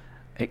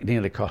it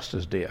nearly cost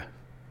us dear.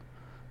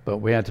 But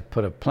we had to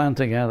put a plan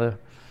together.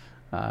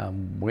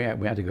 We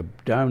had to go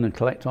down and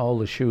collect all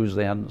the shoes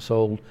they hadn't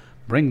sold,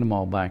 bring them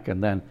all back,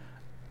 and then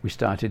we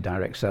started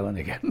direct selling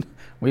again.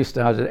 We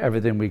started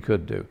everything we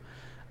could do.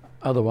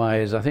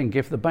 Otherwise, I think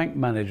if the bank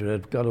manager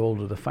had got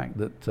hold of the fact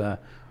that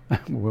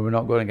we were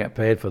not going to get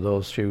paid for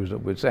those shoes that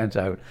we'd sent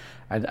out,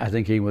 I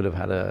think he would have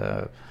had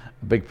a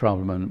big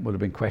problem and would have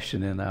been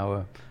questioning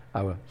our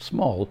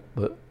small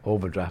but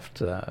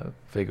overdraft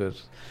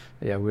figures.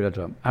 Yeah, we'd have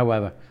done.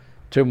 However,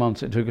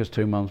 it took us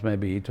 2 months,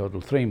 maybe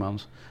total 3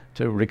 months,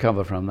 to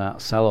recover from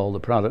that, sell all the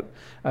product.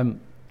 And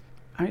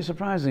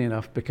surprisingly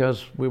enough,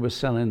 because we were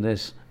selling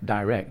this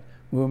direct,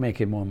 we were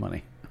making more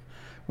money.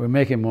 We were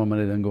making more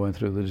money than going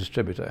through the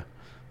distributor.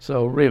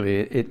 So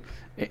really,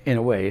 in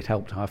a way, it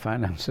helped our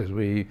finances.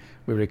 We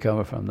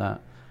recovered from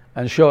that.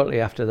 And shortly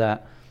after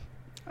that,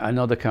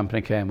 another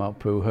company came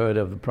up who heard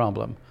of the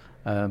problem,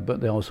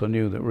 but they also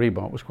knew that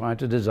Reebok was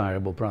quite a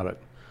desirable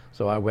product.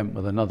 So I went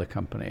with another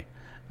company,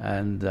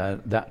 and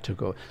that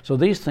took over. So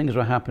these things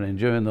were happening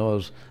during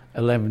those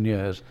 11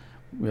 years.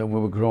 We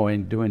were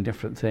growing, doing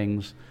different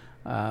things.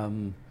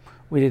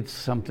 We did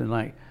something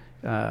like,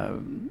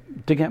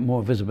 to get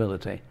more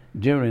visibility,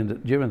 during the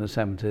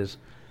 70s,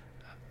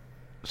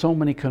 so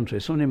many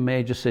countries, so many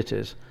major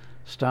cities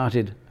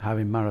started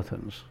having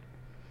marathons.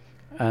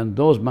 And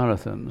those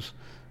marathons,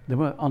 they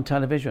were on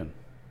television.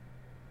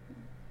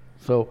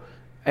 So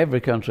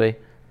every country,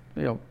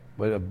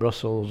 whether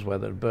Brussels,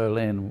 whether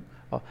Berlin,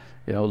 or,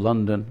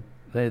 London,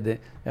 they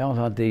all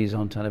had these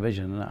on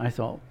television. And I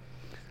thought,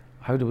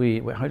 how do we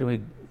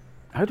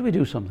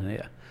do something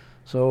here?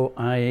 So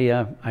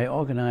I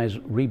organised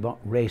Reebok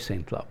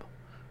Racing Club,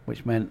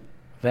 which meant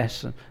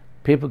vests.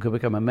 People could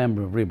become a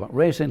member of Reebok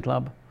Racing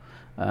Club,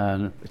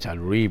 and it's had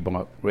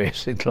Reebok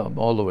Racing Club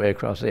all the way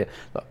across here.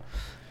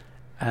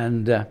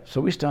 And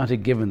so we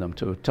started giving them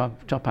to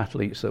top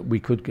athletes that we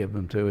could give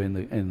them to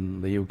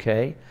in the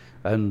UK,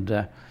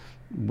 and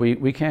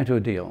we came to a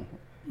deal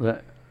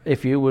that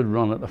if you would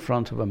run at the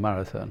front of a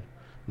marathon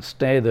and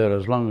stay there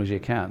as long as you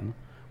can,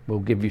 we'll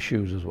give you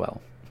shoes as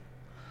well.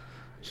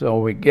 So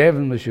we gave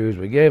them the shoes,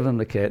 we gave them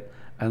the kit,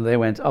 and they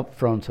went up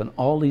front, and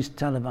all these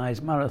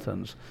televised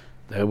marathons,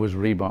 there was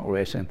Reebok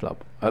Racing Club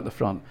at the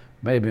front,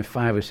 maybe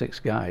 5 or 6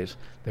 guys.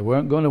 They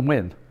weren't going to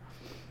win,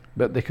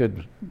 but they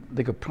could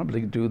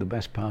probably do the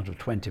best part of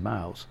 20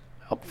 miles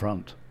up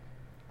front.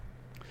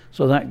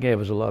 So that gave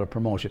us a lot of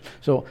promotion.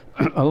 So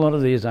a lot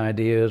of these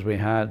ideas we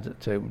had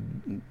to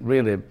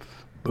really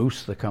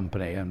boost the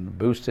company and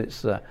boost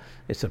its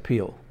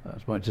appeal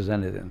as much as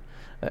anything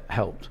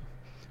helped.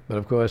 But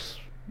of course,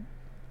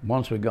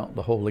 once we got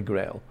the Holy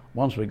Grail,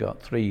 once we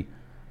got 3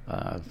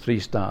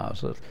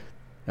 stars, or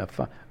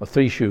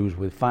 3 shoes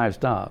with 5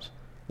 stars,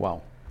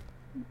 wow,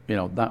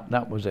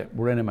 that was it.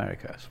 We're in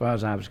America. As far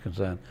as I was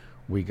concerned,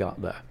 we got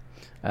there.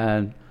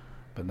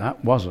 But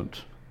that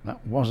wasn't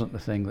the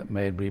thing that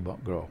made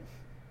Reebok grow.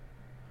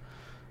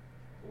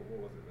 What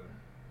was it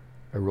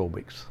then?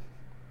 Aerobics.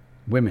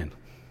 Women.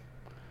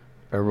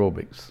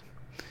 Aerobics.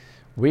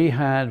 We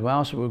had,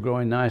 whilst we were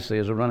growing nicely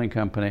as a running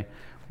company,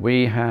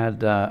 we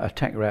had a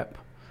tech rep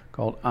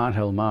called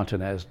Angel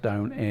Martinez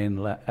down in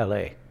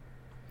LA.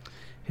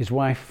 His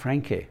wife,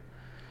 Frankie,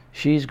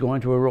 she's going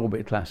to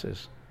aerobic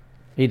classes.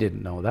 He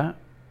didn't know that.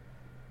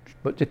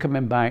 But they're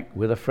coming back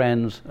with their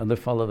friends and they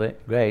follow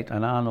it, great.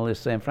 And Arnold is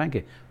saying,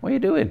 Frankie, what are you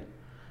doing?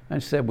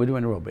 And she said, we're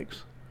doing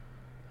aerobics.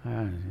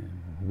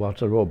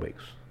 What's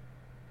aerobics?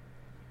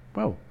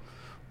 Well,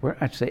 we're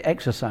actually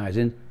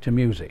exercising to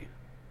music.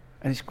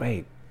 And it's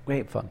great,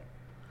 great fun.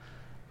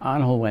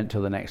 Arnold went to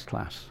the next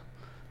class.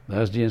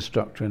 There's the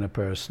instructor in a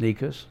pair of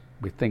sneakers.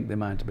 We think they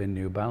might have been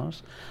New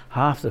Balance.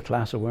 Half the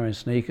class are wearing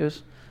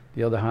sneakers.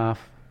 The other half,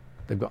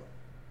 they've got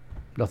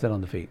nothing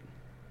on the feet.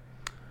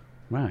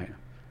 Right.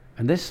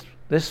 And this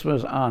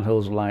was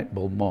Arnold's light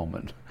bulb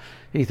moment.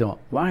 He thought,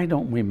 why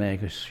don't we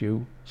make a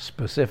shoe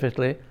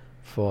specifically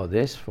for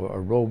this, for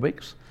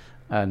aerobics,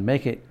 and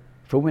make it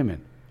for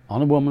women,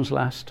 on a woman's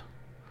last,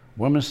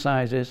 women's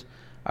sizes,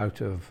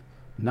 out of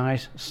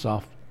nice,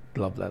 soft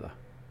glove leather.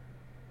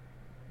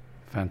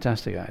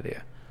 Fantastic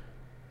idea.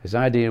 His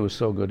idea was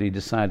so good, he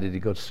decided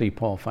he'd go to see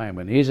Paul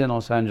Fireman. He's in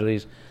Los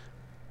Angeles,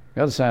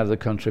 the other side of the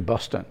country,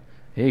 Boston.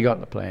 He got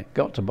the plane,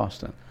 got to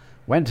Boston,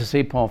 went to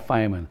see Paul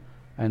Fireman,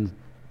 and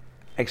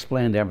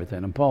explained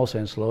everything. And Paul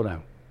said, slow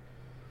down.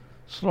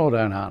 Slow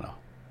down, Arno.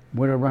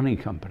 We're a running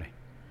company,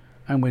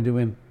 and we're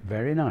doing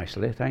very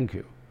nicely, thank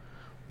you.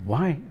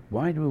 Why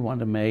do we want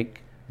to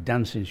make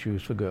dancing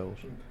shoes for girls?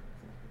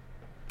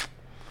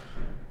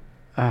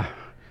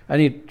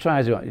 And he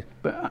tries to,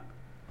 but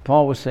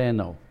Paul was saying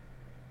no.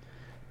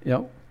 You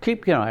know,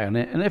 keep your eye on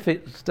it, and if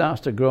it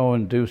starts to grow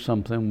and do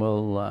something,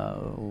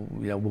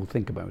 we'll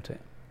think about it.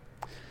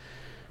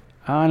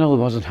 Arnold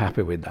wasn't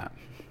happy with that.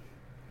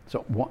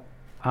 So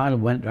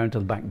Arnold went round to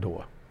the back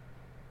door.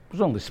 It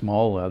was only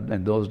small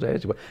in those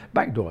days.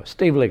 Back door,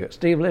 Steve Liggett.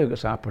 Steve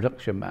Liggett's our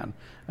production man,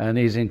 and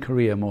he's in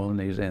Korea more than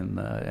he's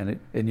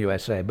in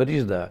USA, but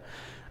he's there.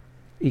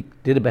 He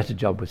did a better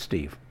job with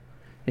Steve.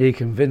 He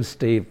convinced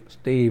Steve,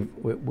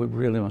 we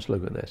really must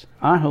look at this.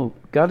 Arnold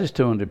got his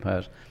 200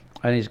 pairs,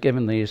 and he's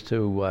given these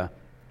to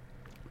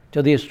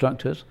the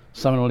instructors,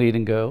 some of the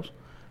leading girls,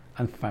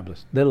 and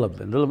fabulous. They love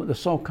them. They're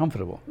so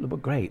comfortable. They were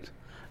great.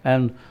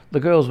 And the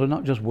girls were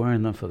not just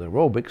wearing them for the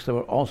aerobics, they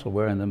were also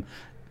wearing them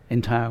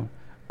in town,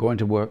 going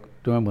to work,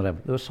 doing whatever.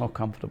 They were so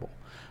comfortable.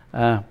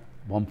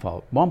 One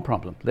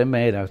problem, they're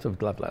made out of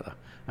glove leather.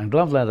 And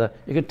glove leather,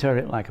 you can tear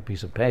it like a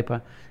piece of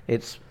paper.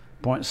 It's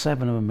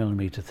 0.7 of a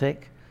millimeter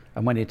thick.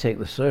 And when you take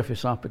the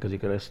surface off, because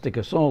you've got to stick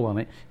a sole on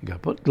it, you've got to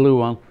put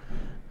glue on,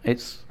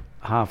 it's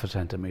half a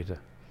centimeter.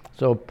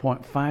 So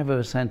 0.5 of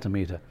a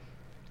centimeter,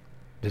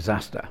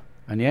 disaster.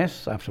 And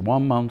yes, after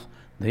 1 month,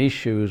 these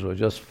shoes were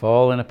just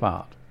falling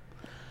apart.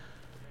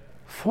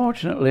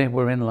 Fortunately,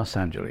 we're in Los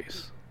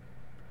Angeles,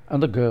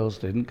 and the girls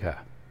didn't care.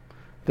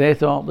 They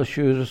thought the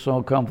shoes were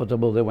so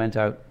comfortable, they went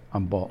out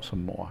and bought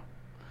some more.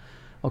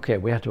 Okay,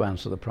 we had to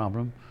answer the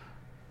problem.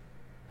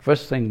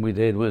 First thing we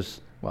did was,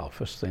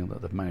 first thing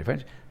that they've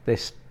manufactured,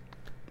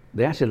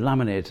 they actually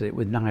laminated it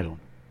with nylon.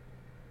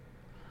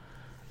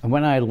 And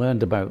when I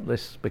learned about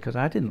this, because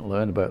I didn't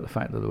learn about the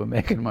fact that they were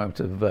making them out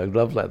of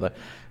glove leather,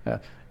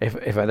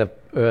 if I'd have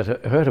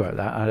heard about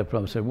that, I'd have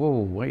probably said, whoa,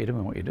 what are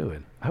you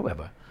doing?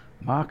 However,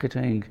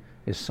 marketing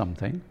is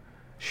something,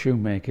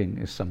 shoemaking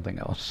is something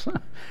else.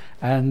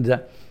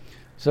 And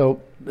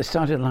so they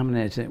started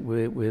laminating it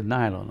with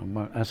nylon.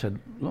 And I said,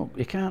 look,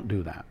 you can't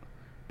do that,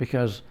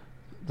 because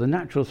the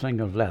natural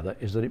thing of leather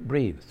is that it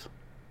breathes.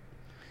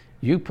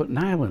 You put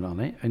nylon on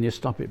it and you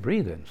stop it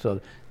breathing, so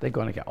they're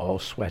going to get all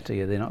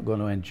sweaty, they're not going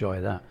to enjoy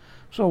that.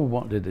 So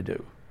what did they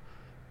do?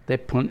 They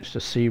punched a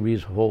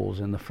series of holes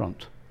in the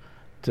front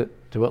to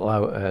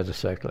allow air to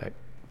circulate.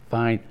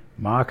 Fine,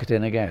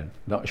 marketing again,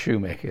 not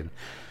shoemaking.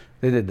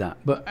 They did that,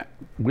 but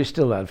we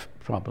still had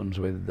problems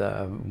with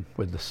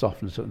the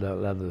softness of the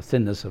leather, the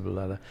thinness of the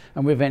leather,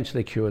 and we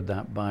eventually cured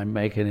that by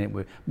making it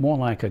with more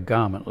like a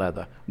garment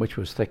leather, which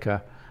was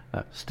thicker,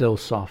 still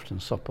soft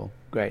and supple.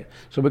 Great.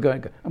 So we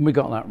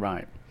got that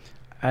right.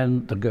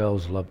 And the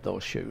girls loved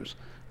those shoes.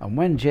 And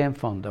when Jane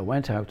Fonda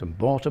went out and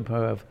bought a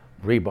pair of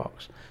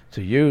Reeboks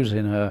to use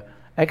in her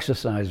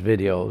exercise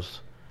videos,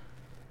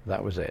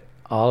 that was it.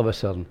 All of a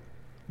sudden,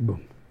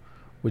 boom,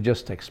 we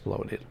just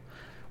exploded.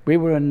 We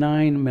were a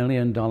 $9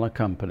 million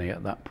company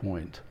at that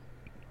point.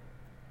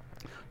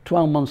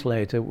 12 months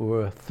later, we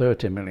were a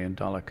 $30 million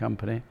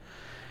company,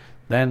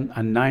 then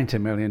a $90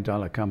 million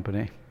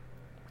company,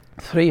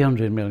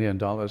 $300 million,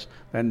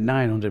 then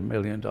 $900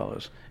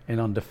 million in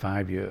under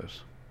 5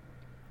 years.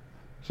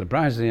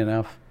 Surprisingly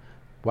enough,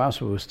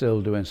 whilst we were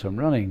still doing some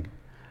running,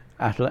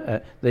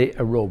 the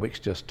aerobics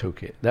just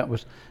took it. That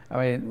was,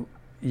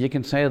 you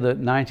can say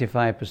that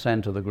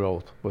 95% of the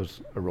growth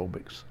was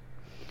aerobics.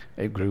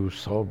 It grew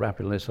so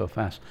rapidly, so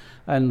fast.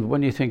 And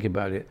when you think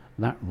about it,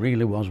 that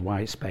really was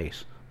white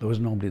space. There was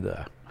nobody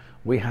there.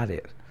 We had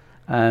it.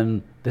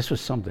 And this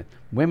was something.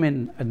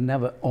 Women had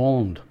never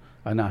owned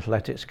an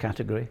athletics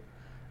category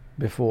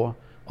before.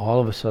 All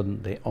of a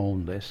sudden, they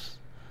owned this.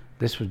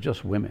 This was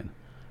just women.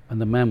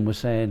 And the men were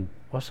saying,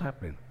 what's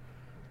happening?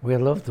 We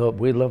love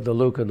the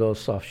look of those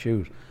soft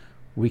shoes.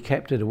 We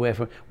kept it away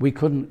from, we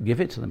couldn't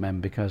give it to the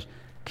men because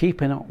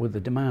keeping up with the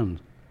demand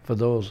for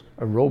those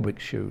aerobic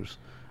shoes,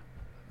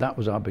 that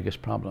was our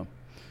biggest problem.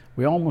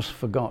 We almost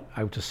forgot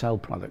how to sell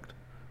product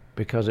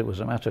because it was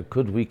a matter of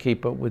could we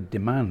keep up with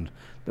demand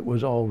that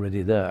was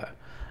already there.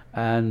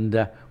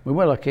 And we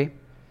were lucky.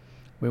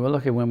 We were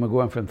lucky when we're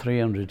going from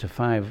 300 to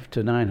 5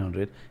 to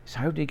 900. It's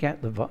how do you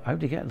get the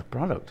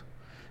product?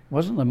 It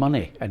wasn't the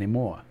money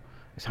anymore.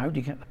 It's how do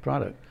you get the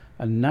product?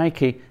 And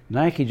Nike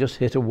just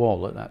hit a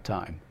wall at that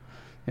time.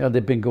 You know,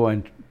 they'd been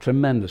going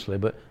tremendously,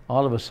 but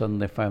all of a sudden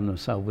they found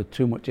themselves with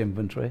too much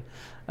inventory,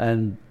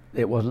 and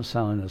it wasn't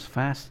selling as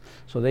fast.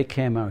 So they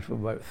came out with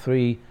about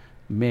 3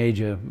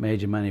 major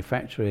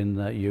manufacturing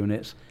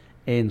units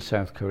in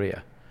South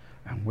Korea,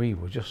 and we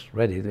were just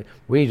ready.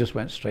 We just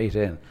went straight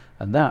in,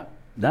 and that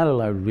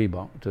allowed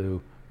Reebok to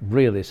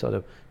really sort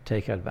of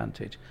take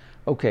advantage.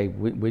 Okay,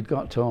 we'd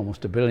got to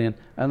almost $1 billion,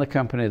 and the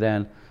company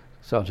then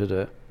started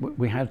to.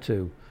 We had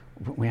to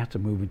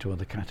move into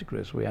other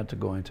categories. We had to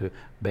go into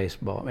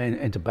baseball,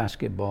 into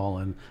basketball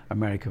and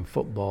American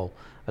football.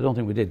 I don't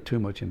think we did too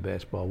much in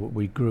baseball.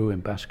 We grew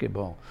in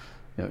basketball.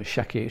 You know,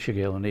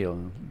 Shaquille O'Neal,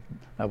 and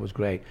that was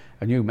great.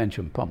 And you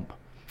mentioned pump.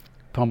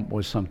 Pump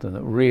was something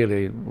that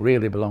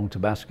really belonged to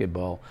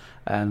basketball.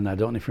 And I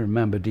don't know if you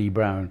remember Dee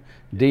Brown.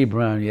 Dee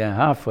Brown, yeah,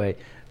 halfway,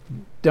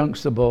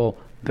 dunks the ball,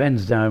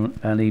 bends down,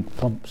 and he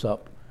pumps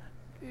up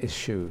his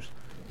shoes.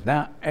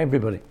 That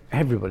everybody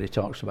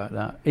talks about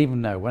that.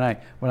 Even now, when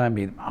I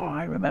meet them, oh,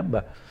 I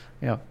remember,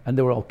 you know, and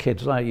they were all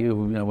kids like you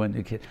know, when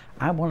you're kids.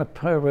 I want a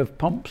pair of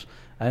pumps,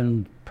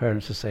 and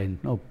parents are saying,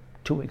 no,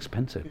 too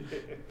expensive,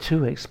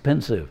 too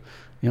expensive.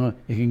 You know,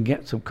 you can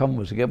get some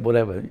Converse, you get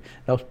whatever.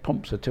 Those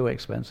pumps are too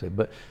expensive.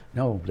 But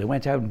no, they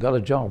went out and got a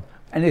job,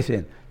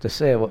 anything to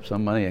save up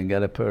some money and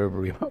get a pair of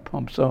Reebok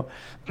pumps. So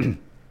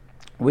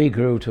we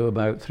grew to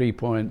about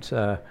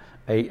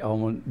 3.8,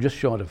 almost just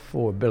short of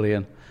 4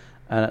 billion.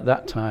 And at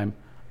that time,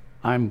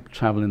 I'm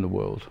traveling the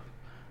world.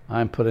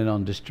 I'm putting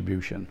on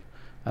distribution.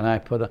 And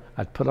I'd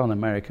put on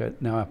America,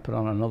 now I've put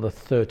on another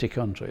 30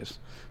 countries.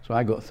 So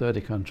I got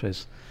 30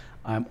 countries.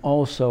 I'm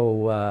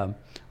also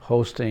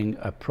hosting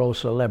a pro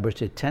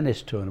celebrity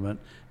tennis tournament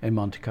in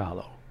Monte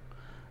Carlo.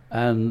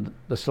 And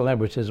the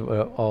celebrities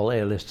were all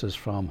A-listers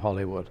from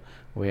Hollywood.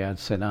 We had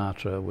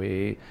Sinatra,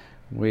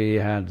 we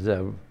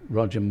had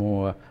Roger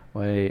Moore,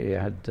 we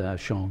had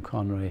Sean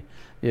Connery.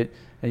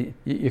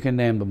 You can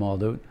name them all.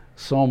 There were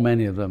so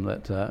many of them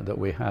that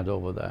we had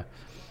over there.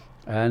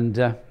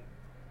 And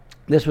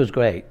this was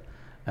great.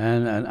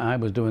 And I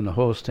was doing the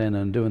hosting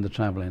and doing the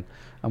traveling.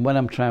 And when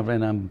I'm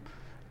traveling, I'm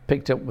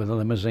picked up with a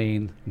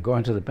limousine,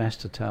 going to the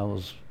best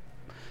hotels,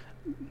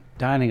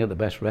 dining at the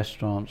best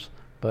restaurants,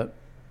 but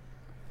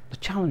the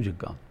challenge had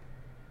gone.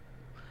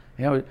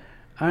 You know,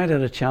 I'd had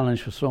a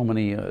challenge for so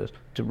many years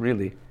to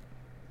really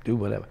do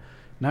whatever.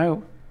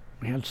 Now,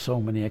 we had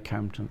so many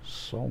accountants,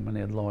 so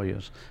many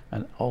lawyers,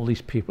 and all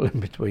these people in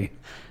between.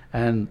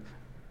 And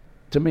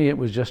to me, it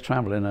was just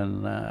traveling,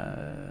 and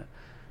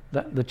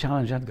the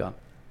challenge had gone.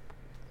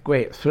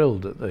 Great,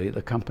 thrilled that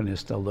the company is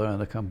still there and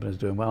the company is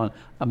doing well. And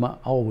I'm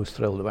always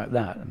thrilled about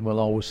that, and we'll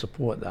always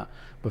support that.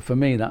 But for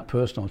me, that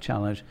personal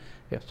challenge,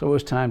 yeah, so it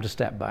was time to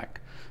step back.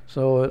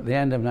 So at the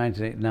end of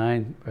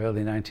 1989,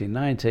 early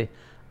 1990,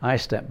 I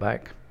stepped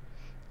back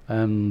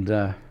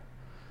and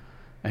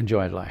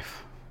enjoyed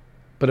life.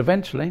 But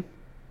eventually,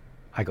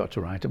 I got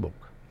to write a book.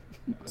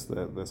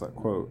 There's that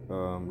quote,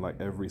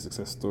 like every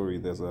success story,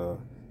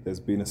 there's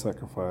been a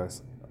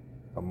sacrifice,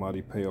 a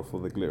mighty payoff for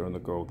the glitter and the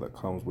gold that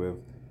comes with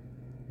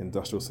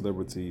industrial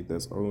celebrity.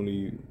 There's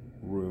only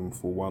room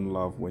for one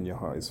love when your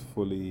heart is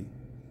fully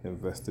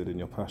invested in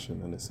your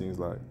passion, and it seems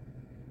like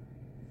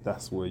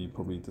that's where you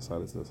probably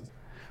decided to.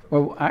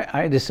 Well,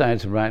 I decided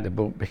to write the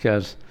book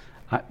because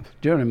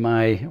during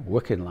my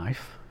working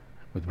life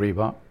with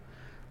Reebok,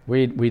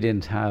 we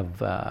didn't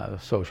have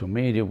social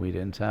media, we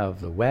didn't have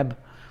the web,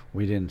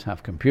 we didn't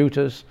have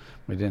computers,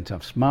 we didn't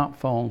have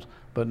smartphones,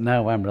 but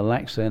now I'm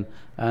relaxing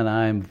and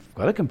I've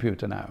got a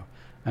computer now.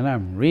 And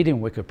I'm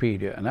reading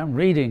Wikipedia, and I'm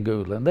reading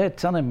Google, and they're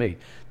telling me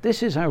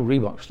this is how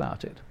Reebok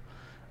started.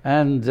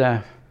 And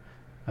a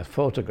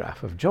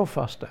photograph of Joe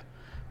Foster.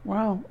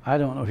 Well, I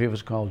don't know if he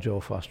was called Joe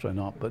Foster or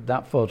not, but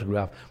that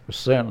photograph was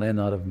certainly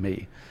not of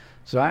me.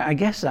 So I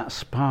guess that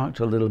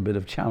sparked a little bit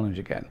of challenge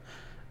again.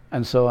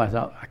 And so I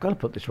thought, I've got to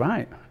put this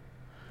right.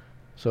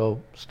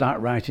 So start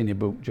writing your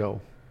book,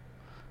 Joe.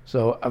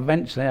 So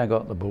eventually I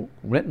got the book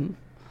written.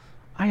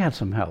 I had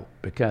some help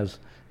because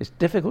it's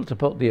difficult to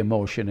put the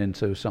emotion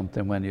into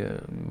something when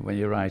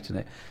you're writing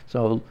it.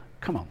 So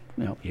come on,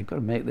 you know, you've got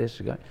to make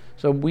this.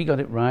 So we got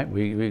it right.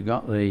 We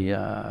got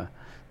the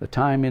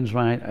timings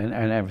right and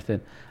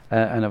everything,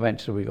 and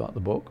eventually we got the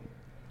book,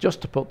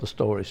 just to put the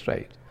story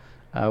straight.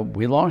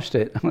 We launched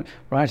it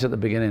right at the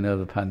beginning of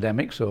the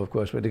pandemic, so of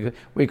course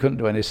we couldn't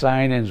do any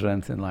signings or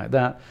anything like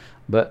that.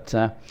 But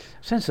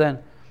since then,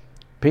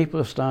 people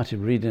have started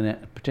reading it,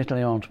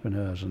 particularly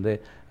entrepreneurs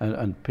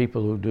and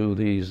people who do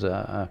these.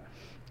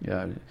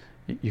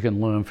 You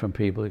can learn from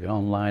people, you can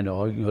online,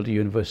 or you can go to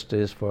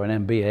universities for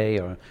an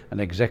MBA or an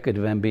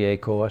executive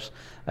MBA course,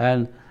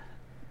 and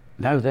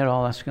now they're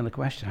all asking the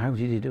question, how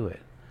did you do it?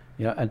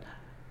 You know, and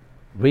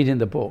reading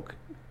the book,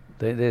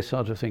 they're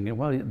sort of thinking,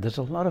 well, there's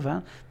a lot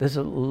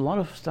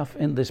of stuff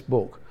in this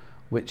book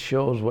which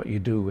shows what you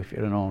do if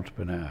you're an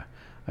entrepreneur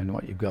and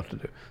what you've got to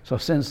do. So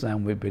since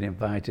then we've been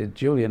invited.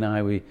 Julie and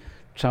I, we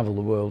travel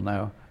the world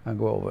now and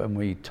go over and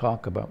we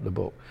talk about the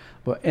book.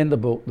 But in the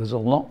book there's a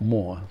lot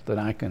more than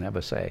I can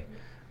ever say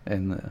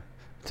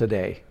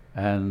today,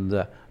 and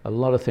a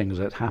lot of things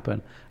that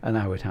happened and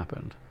how it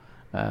happened,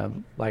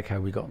 like how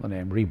we got the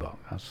name Reebok.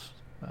 That's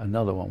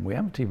another one we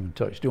haven't even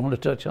touched. Do you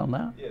want to touch on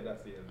that? Yeah,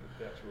 that's the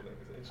actual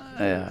name.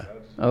 Yeah.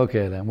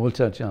 Okay, then we'll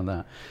touch on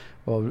that.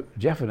 Well,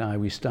 Jeff and I,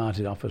 we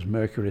started off as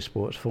Mercury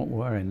Sports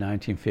Footwear in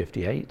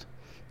 1958.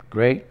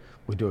 Great,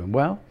 we're doing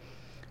well.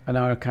 And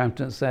our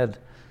accountant said,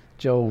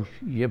 Joe,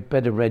 you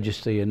better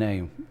register your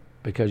name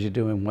because you're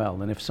doing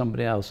well. And if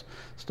somebody else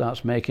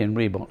starts making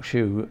Reebok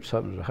shoes,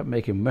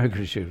 making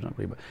Mercury shoes, not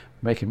Reebok,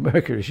 making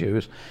Mercury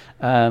shoes,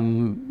 you're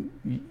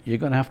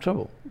going to have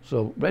trouble.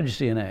 So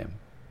register your name.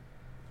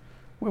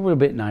 We were a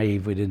bit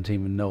naive. We didn't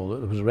even know that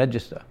there was a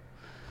register.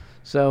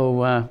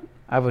 So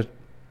I was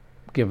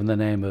given the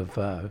name of,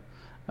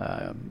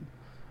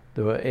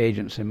 there were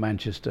agents in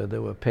Manchester,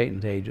 there were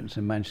patent agents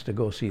in Manchester,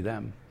 go see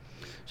them.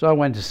 So I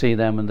went to see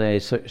them and they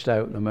searched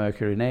out the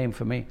Mercury name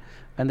for me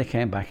and they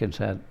came back and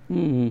said,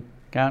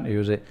 can't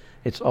use it,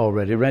 it's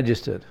already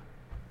registered.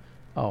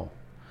 Oh,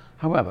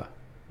 however,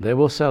 they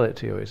will sell it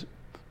to you. It's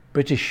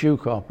British Shoe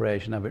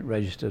Corporation have it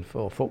registered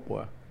for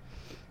footwear.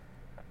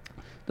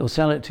 They'll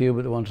sell it to you,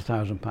 but they want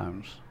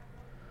 £1,000.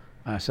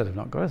 I said, I've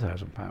not got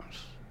 £1,000.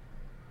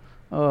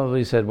 Oh,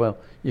 he said, well,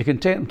 you can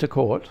take them to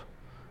court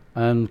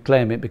and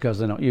claim it because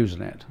they're not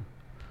using it.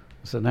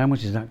 I said, how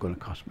much is that going to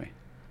cost me?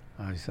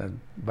 I said,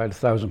 about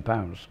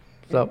 £1,000.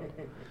 So,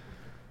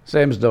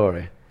 same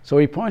story. So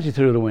he pointed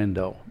through the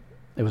window.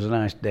 It was a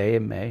nice day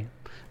in May,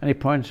 and he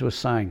pointed to a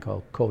sign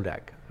called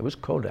Kodak. It was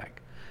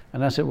Kodak.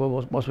 And I said, well,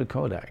 what's with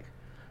Kodak?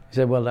 He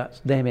said, well,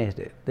 they made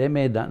it. They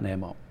made that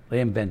name up. They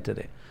invented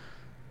it.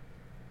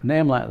 A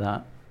name like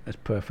that is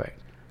perfect.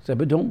 He said,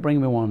 but don't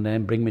bring me one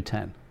name, bring me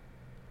 10.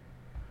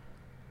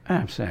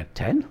 And I said,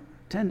 10?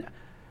 10?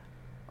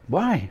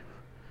 Why?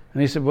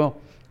 And he said, well,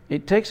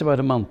 it takes about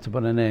a month to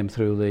put a name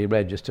through the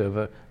register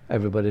for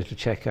everybody to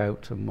check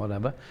out and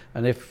whatever.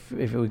 And if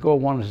we go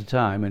one at a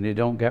time and you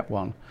don't get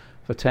one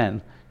for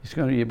 10,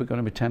 you're going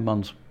to be 10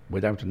 months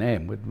without a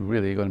name. We're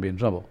really going to be in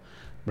trouble.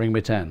 Bring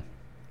me 10.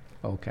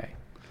 Okay.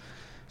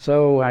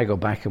 So I go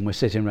back and we're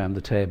sitting around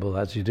the table,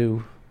 as you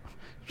do,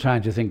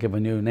 trying to think of a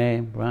new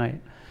name, right?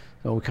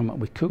 So we come up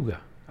with Cougar.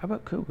 How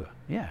about Cougar?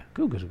 Yeah,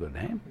 Cougar's a good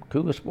name.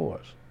 Cougar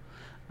Sports.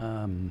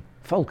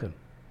 Falcon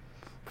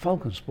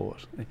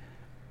Sports.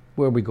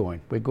 Where are we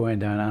going? We're going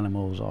down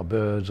animals or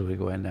birds, or we're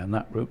going down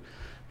that route.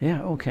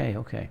 Yeah,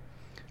 okay.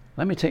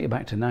 Let me take you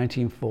back to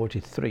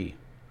 1943.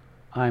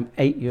 I'm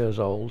 8 years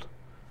old,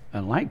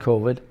 and like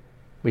COVID,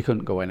 we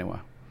couldn't go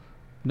anywhere.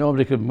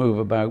 Nobody could move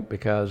about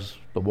because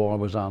the war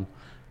was on,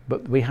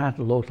 but we had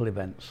local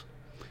events.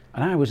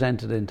 And I was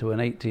entered into an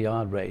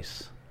 80-yard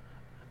race,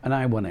 and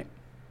I won it.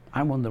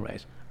 I won the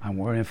race. I'm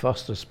wearing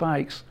Foster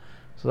spikes,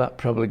 so that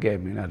probably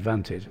gave me an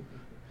advantage.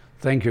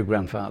 Thank you,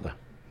 grandfather.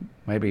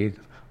 Maybe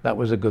that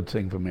was a good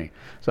thing for me.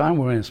 So I'm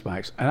wearing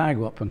spikes, and I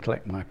go up and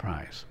collect my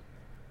prize.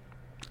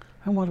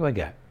 And what do I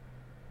get?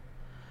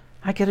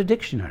 I get a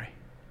dictionary.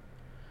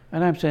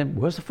 And I'm saying,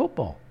 where's the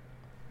football?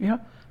 You know,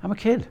 I'm a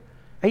kid,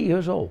 8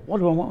 years old. What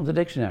do I want with the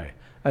dictionary?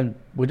 And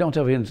we don't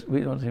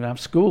even have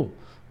school.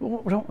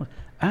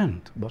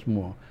 And what's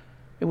more,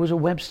 it was a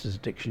Webster's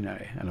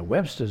dictionary, and a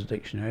Webster's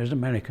dictionary is an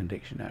American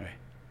dictionary.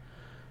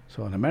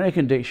 So an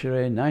American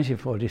dictionary in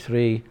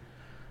 1943,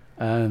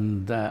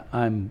 and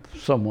I'm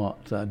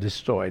somewhat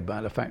destroyed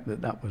by the fact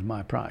that that was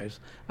my prize.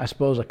 I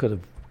suppose I could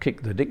have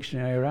kicked the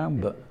dictionary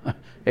around, but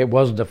it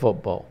wasn't a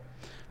football.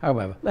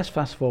 However, let's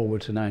fast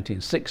forward to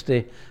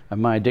 1960,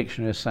 and my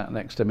dictionary sat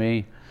next to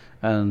me,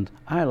 and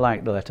I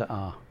like the letter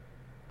R.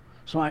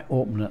 So I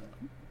open it,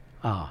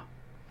 R.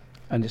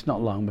 And it's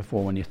not long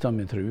before when you're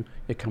thumbing through,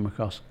 you come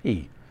across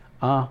E.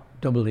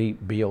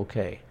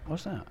 R-E-E-B-O-K.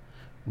 What's that?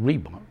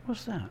 Reebok.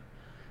 What's that?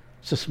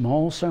 It's a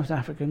small South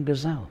African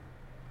gazelle.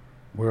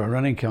 We're a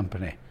running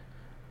company.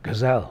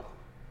 Gazelle.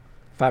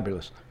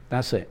 Fabulous.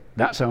 That's it.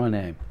 That's our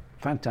name.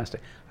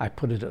 Fantastic. I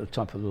put it at the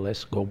top of the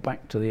list, go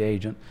back to the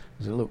agent,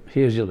 and say, look,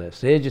 here's your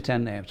list. Here's your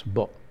 10 names,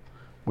 but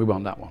we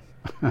want that one.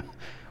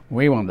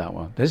 We want that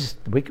one.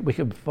 We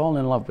could fall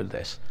in love with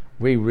this.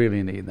 We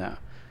really need that.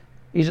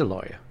 He's a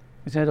lawyer.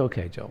 He said,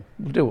 okay, Joe,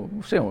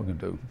 we'll see what we can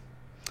do.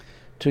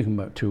 Took him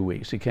about 2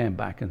 weeks. He came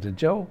back and said,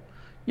 Joe,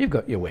 you've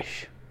got your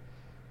wish.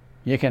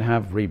 You can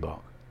have Reebok.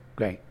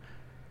 Great.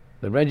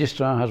 The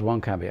registrar has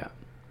one caveat.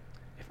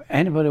 If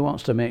anybody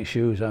wants to make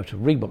shoes out of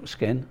Reebok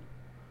skin,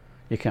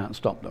 you can't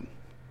stop them.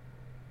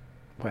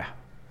 Well,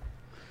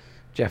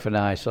 Jeff and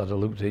I sort of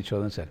looked at each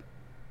other and said,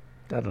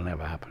 that'll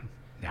never happen.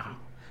 No,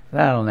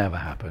 that'll never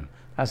happen.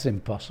 That's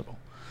impossible.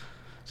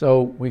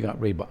 So we got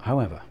Reebok.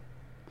 However,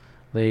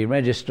 the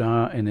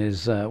registrar in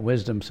his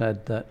wisdom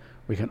said that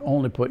we can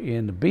only put you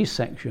in the B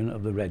section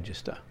of the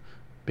register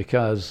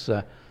because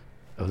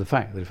of the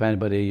fact that if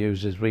anybody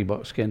uses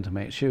Reebok skin to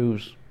make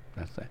shoes,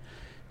 that's it.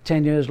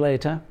 10 years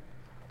later,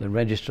 the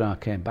registrar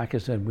came back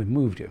and said, we've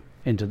moved you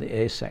into the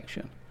A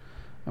section.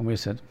 And we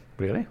said,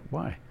 really?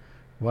 Why?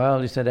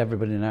 Well, he said,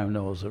 everybody now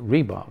knows that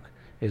Reebok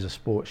is a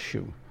sports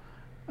shoe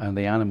and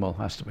the animal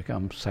has to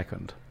become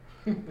second.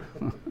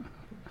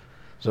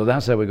 So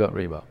that's how we got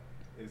Reebok.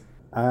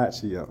 I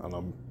actually, I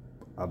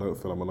don't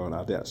feel I'm alone.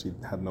 I actually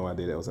had no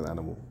idea that it was an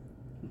animal,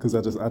 because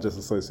I just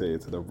associate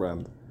it to the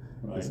brand.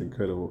 Right. It's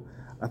incredible.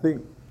 I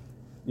think,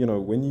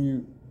 when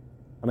you,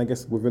 and I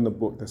guess within the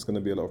book there's going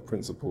to be a lot of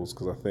principles,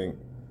 because I think,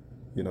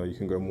 you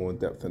can go more in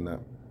depth in that.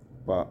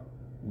 But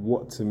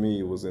what to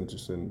me was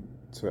interesting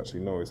to actually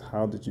know is,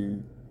 how did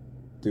you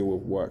deal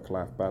with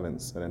work-life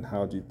balance, and then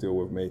how do you deal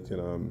with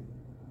making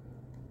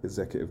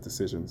executive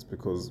decisions?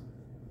 Because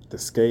the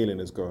scaling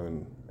is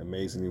going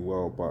amazingly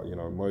well, but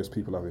most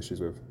people have issues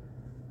with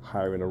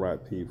hiring the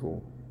right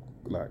people,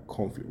 like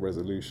conflict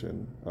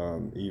resolution,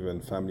 even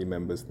family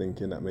members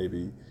thinking that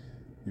maybe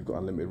you've got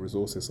unlimited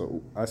resources.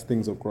 So as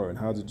things are growing,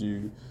 how did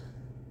you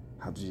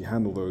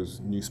handle those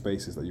new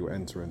spaces that you were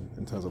entering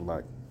in terms of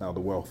now the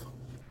wealth?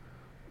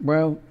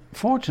 Well,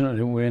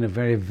 fortunately, we're in a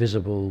very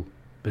visible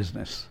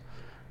business.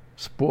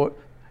 Sport,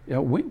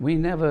 we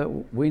never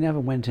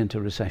went into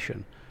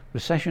recession.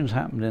 Recessions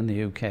happened in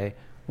the UK.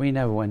 We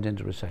never went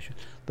into recession.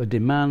 The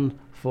demand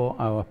for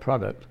our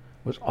product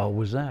was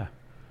always there.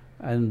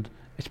 And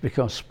it's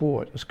because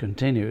sport has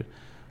continued,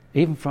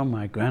 even from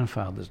my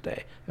grandfather's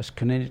day, has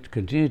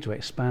continued to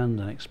expand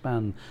and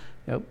expand.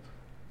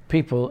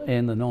 People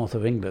in the north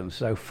of England,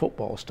 so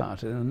football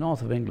started in the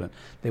north of England.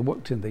 They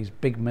worked in these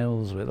big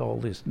mills with all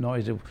this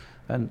noise,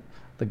 and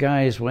the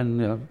guys,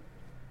 when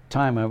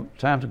time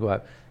to go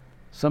out,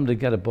 somebody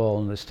get a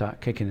ball and they start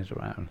kicking it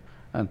around.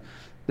 And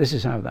this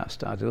is how that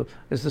started.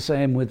 It's the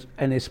same with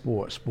any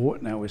sport.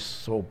 Sport now is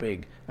so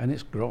big and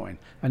it's growing.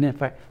 And in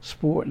fact,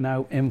 sport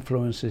now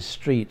influences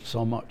street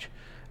so much.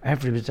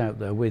 Everybody's out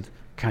there with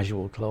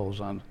casual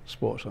clothes on,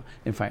 sports.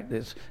 In fact,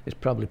 it's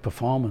probably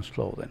performance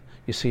clothing.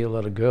 You see a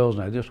lot of girls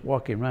now just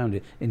walking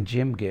around in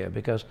gym gear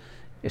because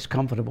it's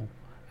comfortable,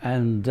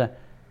 and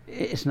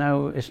it's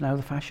now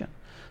the fashion.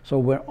 So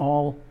we're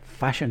all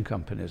fashion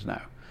companies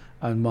now.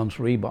 And once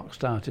Reebok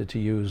started to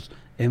use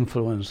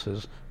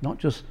influencers, not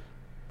just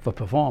for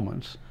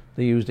performance,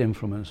 they used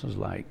influencers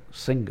like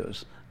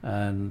singers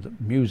and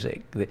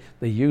music.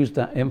 They used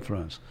that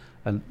influence,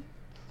 and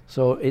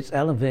so it's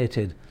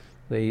elevated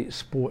the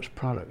sports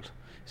product.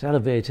 It's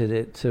elevated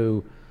it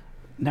to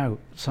now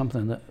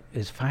something that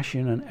is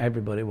fashion and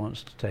everybody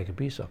wants to take a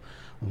piece of.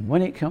 And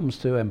when it comes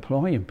to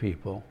employing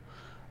people,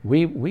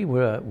 we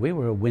were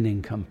a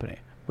winning company.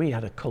 We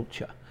had a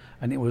culture,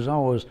 and it was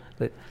always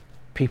that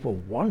people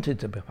wanted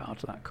to be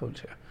part of that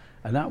culture.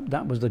 And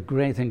that was the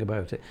great thing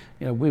about it.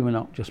 We were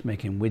not just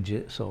making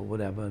widgets or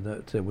whatever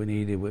that we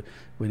needed.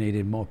 We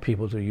needed more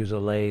people to use a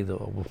lathe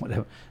or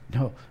whatever.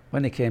 No,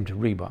 when they came to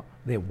Reebok,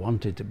 they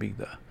wanted to be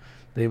there.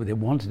 They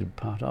wanted to be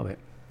part of it.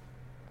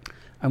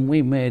 And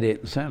we made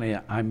it, certainly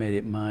I made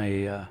it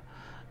my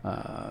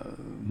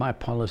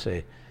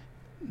policy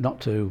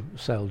not to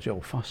sell Joe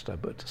Foster,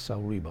 but to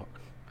sell Reebok.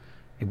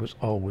 It was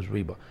always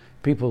Reebok.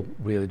 People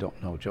really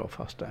don't know Joe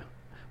Foster.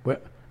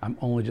 I'm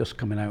only just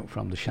coming out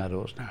from the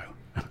shadows now.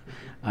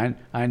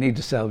 I need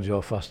to sell Joe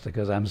Foster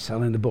because I'm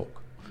selling the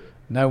book.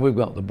 Now we've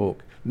got the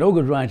book. No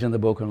good writing the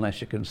book unless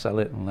you can sell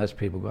it, unless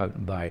people go out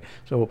and buy it.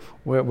 So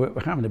we're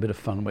having a bit of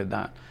fun with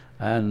that,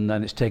 and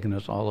it's taken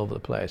us all over the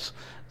place.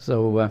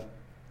 So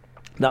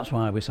that's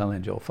why we're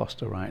selling Joe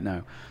Foster right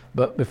now.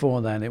 But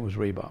before then it was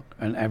Reebok,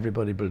 and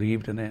everybody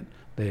believed in it.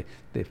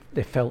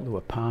 They felt they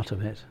were part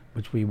of it,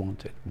 which we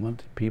wanted. We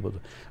wanted people to,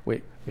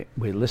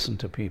 we listened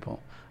to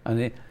people,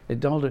 and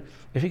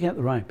if you get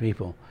the right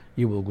people,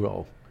 you will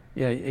grow.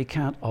 Yeah, it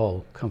can't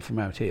all come from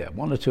out here.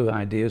 One or two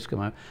ideas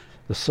come out.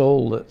 The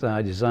sole that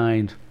I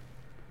designed,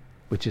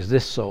 which is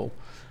this sole,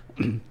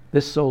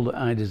 this sole that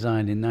I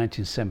designed in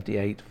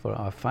 1978 for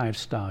our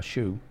 5-star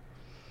shoe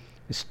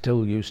is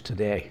still used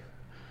today.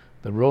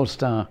 The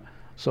Roadstar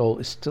sole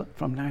is still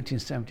from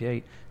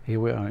 1978. Here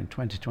we are in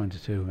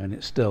 2022, and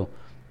it's still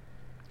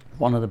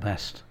one of the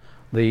best.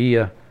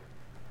 The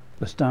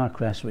star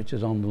crest, which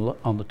is on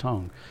the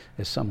tongue,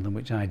 is something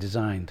which I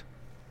designed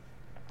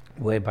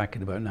way back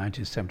in about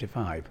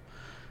 1975,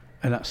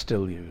 and that's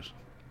still used.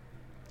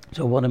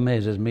 So what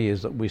amazes me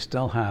is that we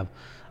still have,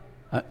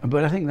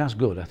 but I think that's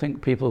good. I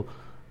think people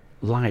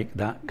like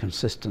that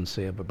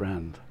consistency of a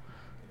brand.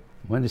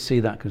 When they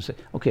see that,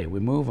 okay, we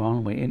move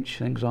on, we inch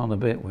things on a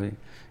bit, we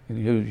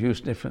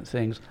use different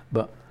things,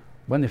 but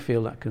when they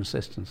feel that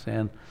consistency,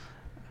 and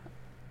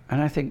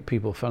I think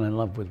people fell in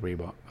love with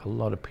Reebok. A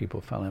lot of people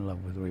fell in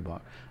love with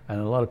Reebok,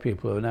 and a lot of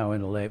people who are now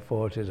in the late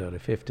 40s, early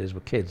 50s were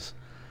kids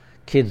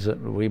at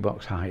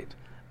Reebok's height,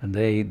 and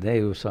they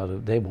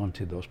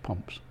wanted those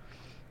pumps.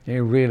 They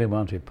really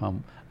wanted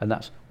pump, and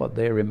that's what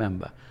they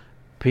remember.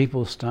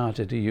 People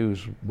started to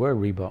wear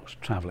Reeboks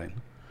traveling,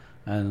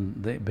 and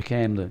they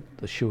became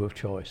the shoe of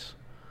choice.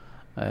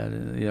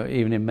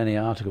 Even in many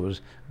articles,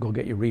 go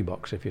get your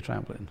Reeboks if you're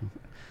traveling.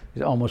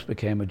 It almost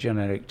became a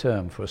generic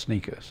term for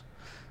sneakers.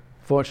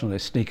 Fortunately,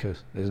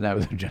 sneakers is now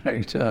the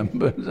generic term,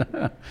 but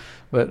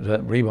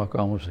Reebok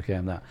almost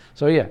became that.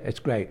 So yeah, it's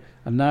great.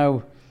 And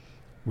now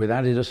with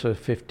Adidas for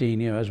 15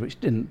 years, which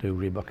didn't do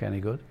Reebok any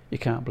good. You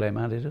can't blame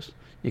Adidas.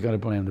 You've got to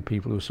blame the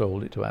people who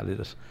sold it to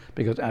Adidas,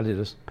 because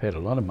Adidas paid a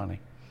lot of money,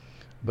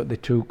 but they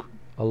took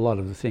a lot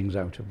of the things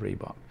out of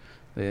Reebok.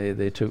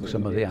 They took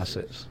some of the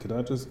assets. Could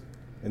I just,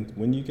 and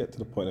when you get to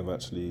the point of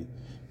actually,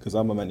 because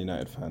I'm a Man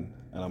United fan,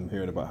 and I'm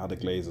hearing about how the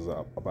Glazers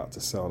are about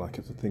to sell, and I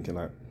kept thinking,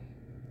 like,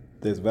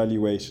 there's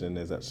valuation and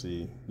there's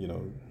actually, you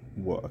know,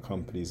 what a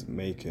company's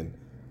making.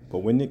 But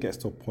when it gets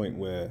to a point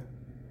where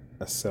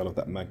a sale of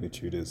that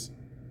magnitude is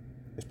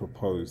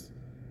proposed,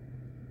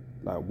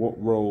 like,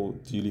 what role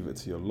do you leave it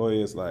to your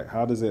lawyers? Like,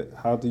 how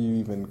do you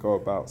even go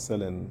about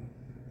selling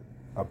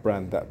a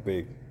brand that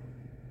big?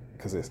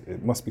 Because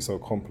it must be so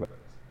complex.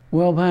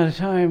 Well, by the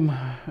time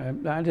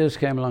Adidas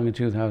came along in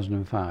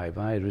 2005,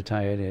 I had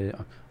retired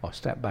or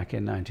stepped back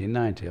in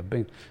 1990.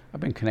 I've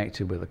been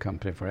connected with the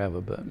company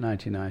forever, but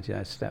 1990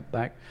 I stepped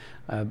back,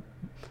 and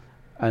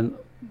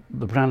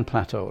the brand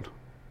plateaued.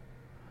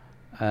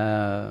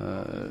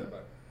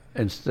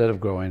 Instead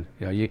of growing,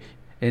 you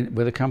know,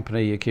 with a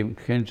company you can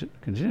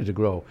continue to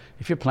grow.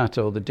 If you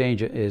plateau, the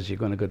danger is you're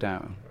going to go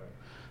down.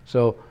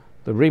 So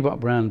the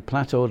Reebok brand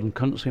plateaued and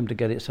couldn't seem to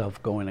get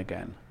itself going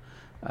again.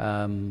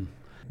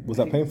 Was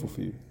that painful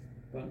for you?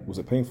 Was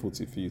it painful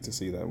for you to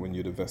see that when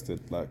you'd invested,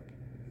 like?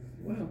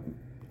 Well,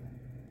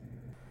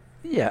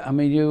 yeah, I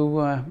mean,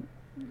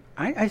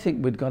 I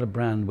think we'd got a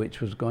brand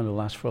which was going to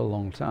last for a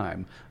long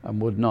time and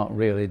would not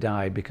really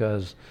die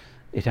because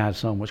it had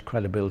so much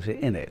credibility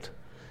in it.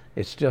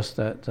 It's just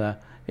that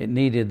it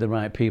needed the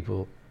right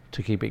people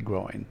to keep it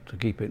growing, to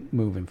keep it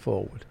moving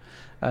forward.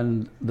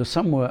 And there's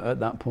somewhere at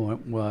that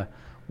point where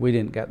we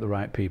didn't get the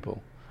right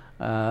people.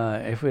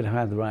 If we'd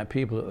had the right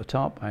people at the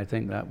top, I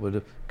think that would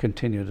have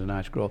continued a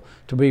nice growth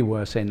to be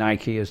where, say,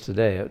 Nike is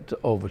today at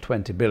over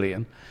 20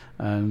 billion,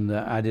 and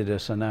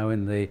Adidas are now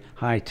in the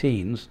high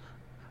teens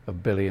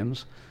of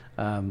billions.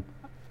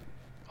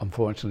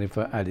 Unfortunately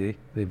for Adi,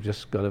 they've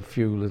just got a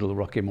few little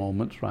rocky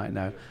moments right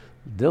now.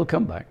 They'll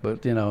come back,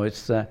 but you know,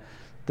 it's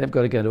they've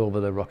got to get over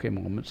the rocky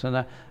moments. And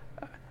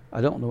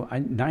I don't know.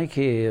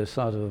 Nike is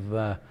sort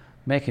of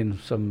making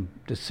some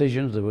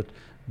decisions. They were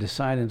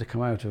deciding to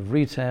come out of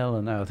retail,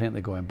 and now I think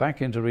they're going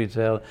back into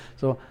retail.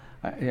 So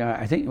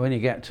I think when you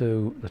get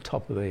to the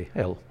top of the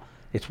hill,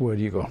 it's where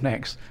do you go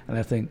next. And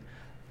I think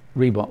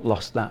Reebok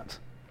lost that.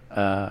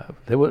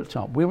 They were at the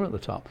top. We were at the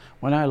top.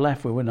 When I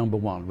left, we were number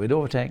one. We'd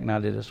overtaken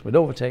Adidas. We'd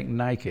overtaken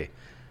Nike.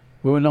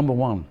 We were number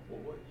one.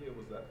 What year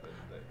was that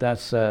then?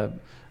 That's the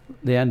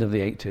end of the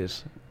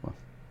 80s. Well,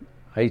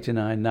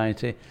 89,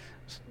 90,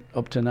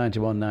 up to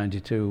 91,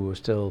 92, we were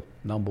still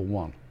number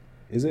one.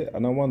 Is it?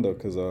 And I wonder,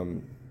 because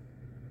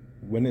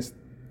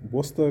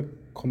what's the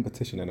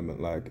competition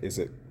element like? Is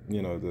it,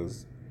 you know,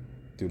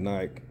 do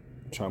Nike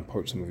try and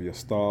poach some of your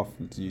staff?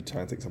 Do you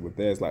try and take some of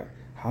theirs? Like,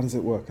 how does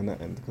it work on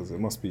that end? Because it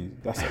must be,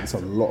 it's a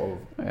lot of...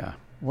 Yeah,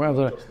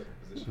 well,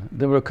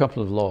 there were a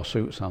couple of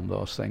lawsuits on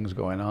those things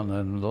going on,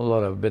 and a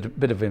lot of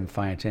bit of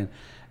infighting.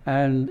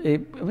 And I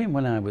mean,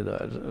 when I was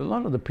there, a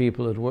lot of the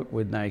people had worked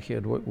with Nike,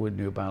 had worked with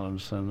New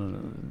Balance,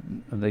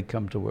 and they'd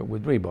come to work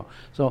with Reebok.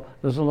 So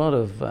there's a lot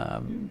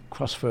of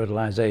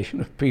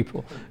cross-fertilization of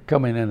people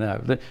coming in and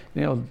out.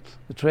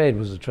 The trade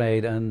was a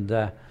trade, and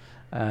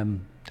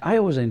I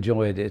always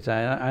enjoyed it.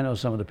 I know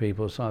some of the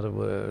people sort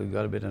of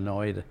got a bit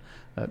annoyed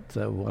at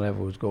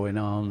whatever was going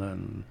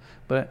on,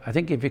 but I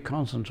think if you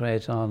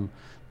concentrate on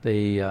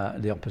the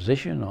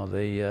opposition or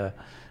the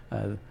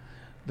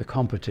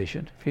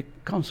competition, if you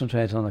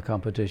concentrate on the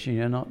competition,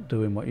 you're not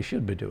doing what you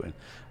should be doing.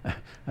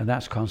 And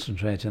that's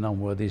concentrating on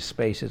where these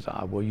spaces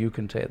are, where you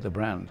can take the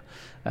brand.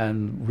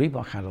 And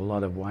Reebok had a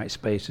lot of white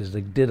spaces.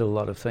 They did a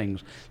lot of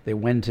things. They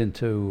went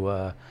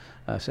into,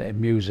 say,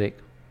 music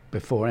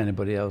before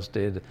anybody else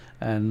did,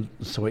 and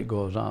so it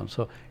goes on.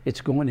 So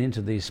it's going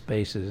into these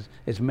spaces.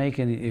 It's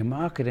making, your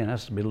marketing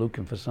has to be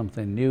looking for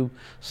something new,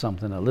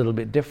 something a little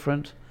bit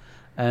different.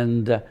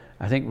 And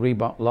I think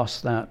Reebok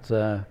lost that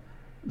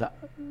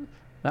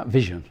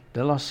vision.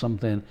 They lost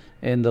something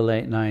in the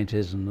late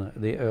 90s and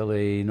the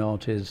early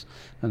noughties,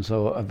 and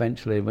so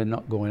eventually we're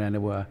not going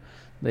anywhere.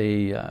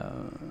 The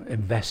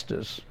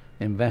investors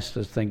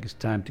think it's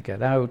time to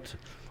get out,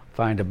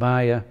 find a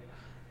buyer,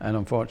 and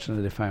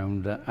unfortunately they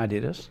found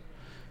Adidas.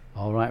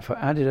 All right, for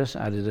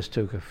Adidas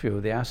took a few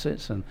of the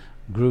assets and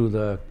grew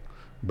the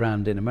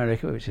brand in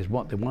America, which is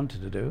what they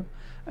wanted to do,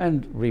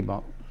 and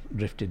Reebok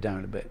drifted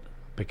down a bit,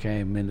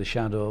 became in the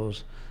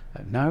shadows.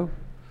 Now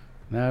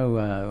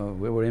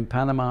we were in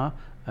Panama,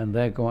 and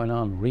they're going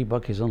on.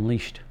 Reebok is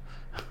unleashed.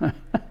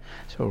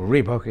 So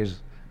Reebok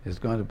is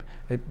going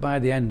to, by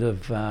the end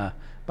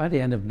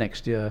of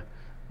next year,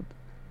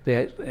 they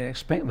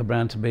expect the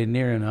brand to be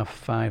near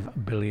enough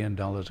 $5 billion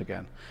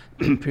again,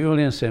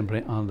 purely and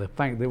simply on the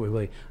fact that we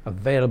will be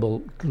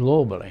available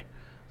globally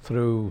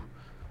through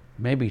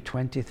maybe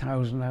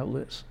 20,000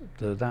 outlets.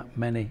 There are that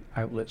many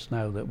outlets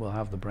now that will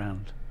have the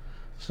brand.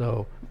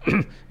 So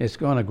it's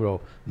going to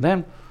grow.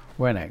 Then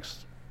where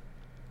next?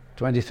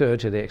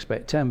 2030 they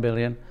expect 10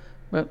 billion,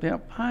 but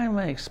I'm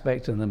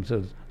expecting them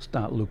to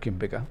start looking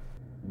bigger.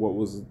 what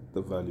was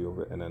the value of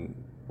it? And then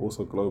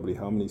also globally,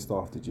 how many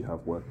staff did you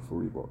have working for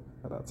Reebok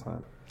at that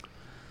time?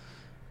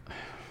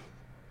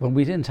 Well,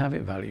 we didn't have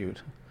it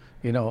valued.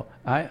 You know,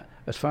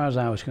 as far as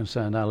I was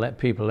concerned, I let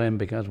people in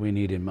because we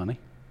needed money.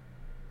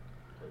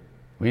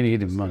 We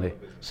needed money.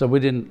 So we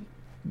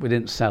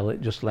didn't sell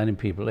it, just letting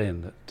people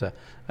in,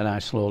 and I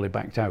slowly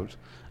backed out.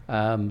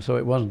 So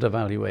it wasn't a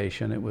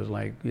valuation, it was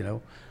like, you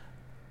know,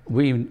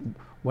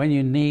 when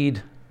you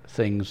need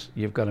things,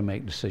 you've got to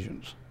make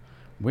decisions.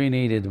 We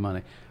needed the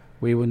money.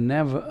 We would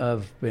never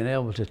have been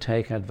able to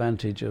take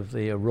advantage of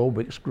the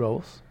aerobics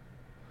growth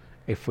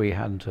if we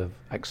hadn't have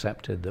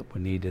accepted that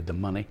we needed the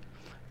money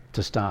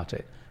to start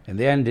it. In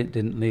the end, it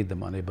didn't need the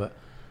money, but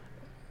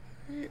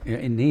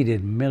it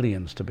needed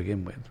millions to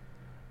begin with,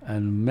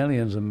 and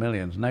millions and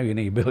millions. Now you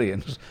need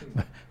billions,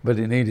 but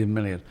it needed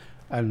millions.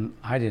 And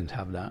I didn't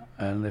have that.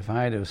 And if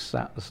I had have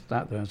sat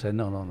there and said,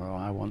 no,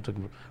 I want to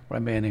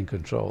remain in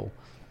control,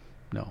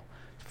 no.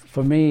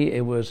 For me,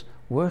 it was,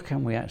 where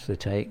can we actually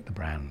take the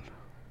brand?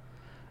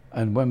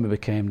 And when we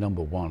became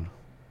number one,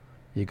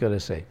 you got to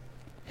say,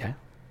 yeah,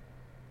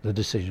 the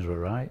decisions were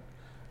right,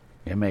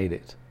 you made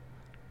it.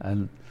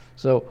 And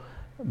so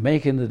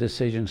making the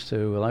decisions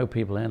to allow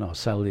people in or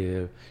sell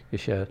your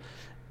share,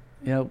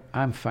 you know,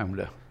 I'm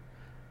founder.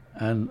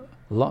 And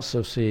lots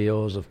of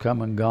CEOs have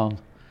come and gone,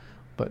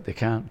 but they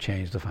can't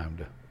change the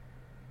founder.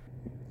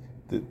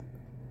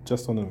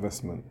 Just on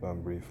investment,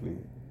 briefly,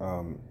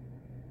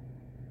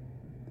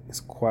 it's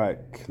quite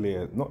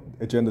clear, not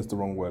agenda is the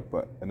wrong word,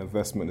 but an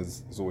investment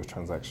is always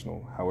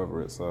transactional,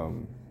 however it's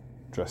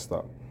dressed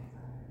up.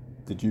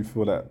 Did you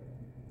feel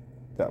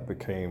that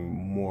became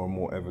more and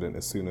more evident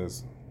as soon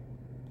as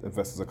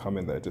investors are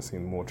coming, that it just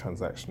seemed more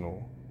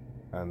transactional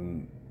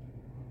and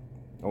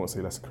I won't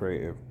say less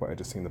creative, but it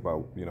just seemed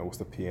about, you know, what's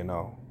the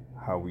P&L,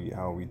 how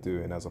are we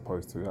doing, as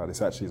opposed to,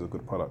 this actually is a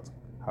good product,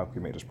 how can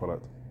we make this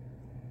product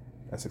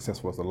as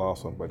successful as the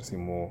last one, but it just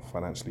seemed more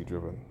financially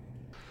driven?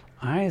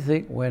 I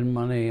think when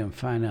money and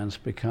finance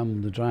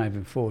become the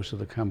driving force of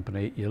the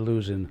company, you're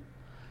losing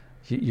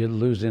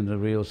the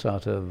real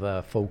sort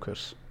of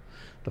focus.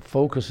 The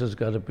focus has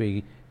got to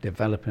be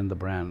developing the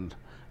brand,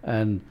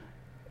 and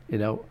you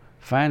know,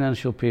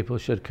 financial people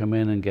should come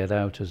in and get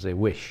out as they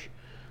wish,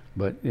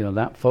 but you know,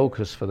 that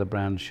focus for the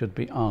brand should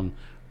be on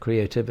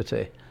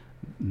creativity,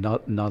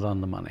 not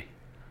on the money.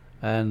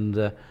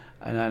 And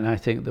I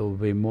think there will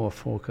be more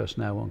focus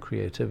now on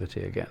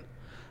creativity again.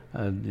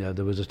 And you know,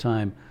 there was a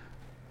time,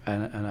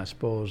 and I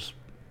suppose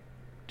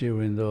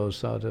during those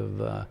sort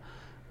of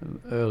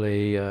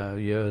early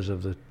years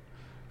of the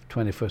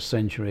 21st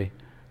century,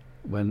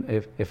 when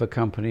if a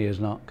company is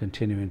not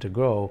continuing to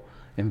grow,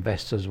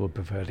 investors would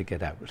prefer to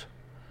get out.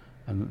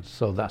 And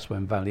so that's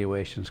when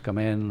valuations come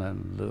in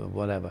and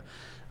whatever.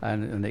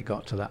 And it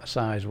got to that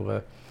size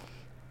where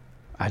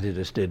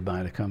Adidas did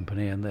buy the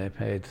company and they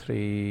paid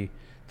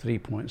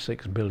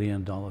 $3.6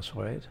 billion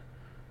for it.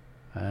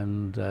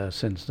 And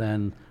since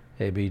then,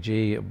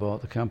 ABG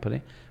bought the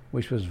company,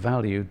 which was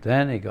valued,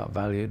 then it got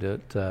valued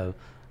at $1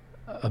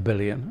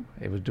 billion.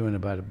 It was doing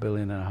about $1.5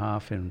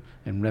 billion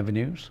in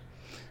revenues,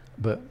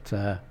 but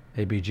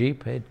ABG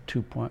paid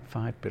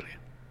 $2.5 billion.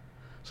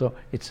 So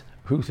it's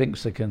who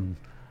thinks they can,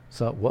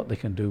 what they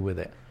can do with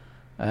it.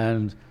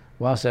 And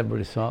whilst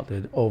everybody thought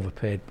they'd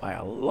overpaid by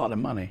a lot of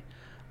money,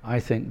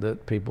 I think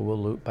that people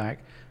will look back,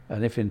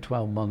 and if in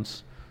 12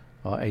 months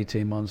or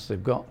 18 months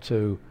they've got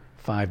to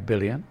 $5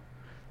 billion,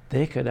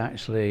 they could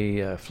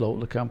actually float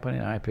the company,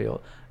 IPO,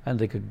 and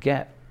they could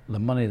get the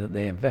money that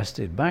they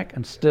invested back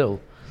and still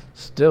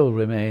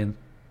remain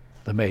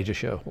the major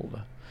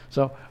shareholder.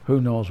 So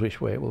who knows which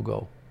way it will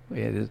go.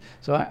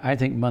 So I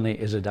think money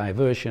is a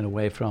diversion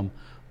away from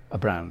a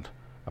brand.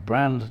 A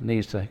brand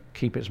needs to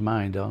keep its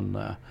mind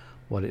on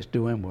what it's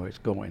doing, where it's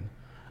going,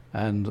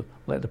 and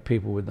let the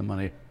people with the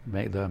money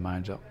make their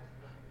minds up.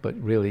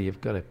 But really,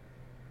 you've got to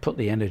put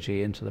the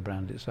energy into the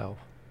brand itself.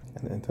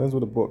 And in terms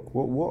of the book,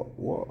 what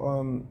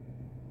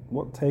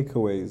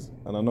takeaways?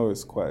 And I know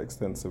it's quite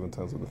extensive in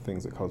terms of the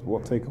things it covers.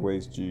 What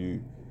takeaways do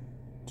you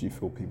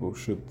feel people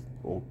should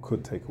or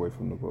could take away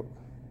from the book?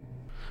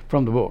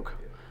 From the book,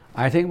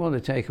 I think what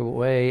the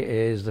takeaway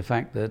is the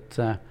fact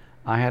that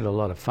I had a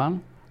lot of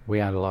fun. We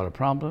had a lot of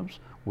problems.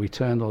 We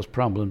turned those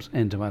problems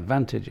into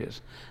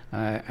advantages,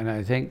 and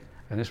I think,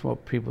 and it's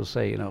what people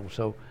say, you know.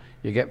 So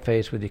you get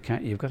faced with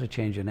you've got to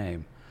change your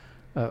name.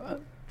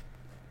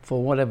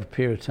 For whatever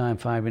period of time,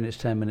 5 minutes,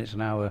 10 minutes,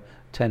 an hour,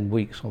 10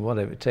 weeks, or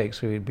whatever it takes,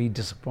 so you'd be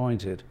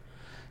disappointed.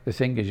 The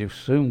thing is, you've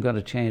soon got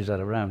to change that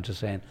around to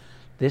saying,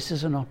 this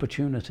is an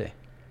opportunity.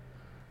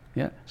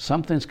 Yeah,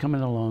 something's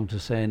coming along to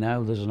say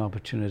now there's an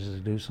opportunity to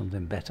do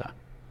something better.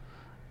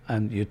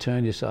 And you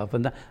turn yourself,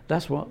 and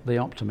that's what the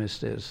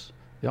optimist is.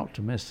 The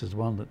optimist is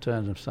one that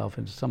turns himself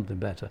into something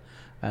better.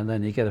 And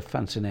then you get a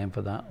fancy name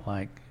for that,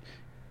 like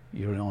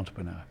you're an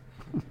entrepreneur.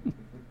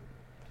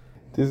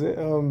 Does it,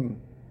 and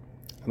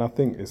I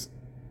think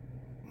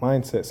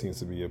mindset seems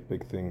to be a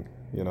big thing,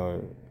 you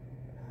know,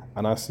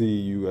 and I see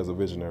you as a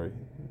visionary,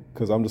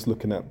 because I'm just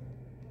looking at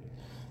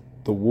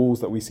the walls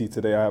that we see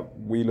today.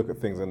 We look at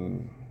things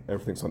and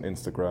everything's on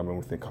Instagram, and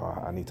we think,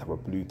 oh, I need to have a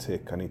blue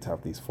tick, I need to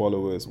have these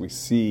followers. We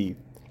see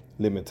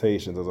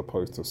limitations as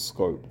opposed to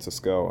scope, to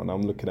scale. And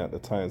I'm looking at the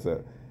times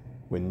that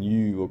when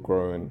you were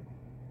growing,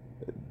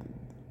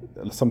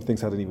 some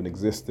things hadn't even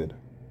existed,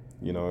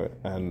 you know,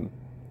 and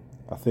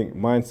I think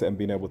mindset and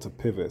being able to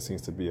pivot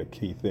seems to be a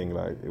key thing.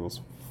 Like, it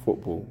was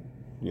football,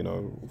 you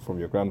know, from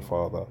your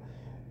grandfather,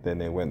 then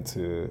they went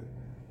to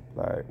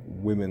like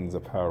women's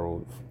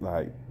apparel,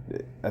 like,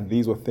 and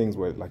these were things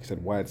where, like you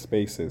said, wide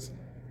spaces.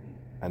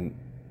 And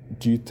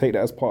do you take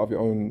that as part of your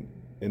own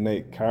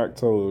innate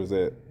character, or is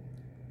it,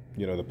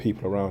 you know, the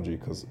people around you?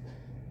 Because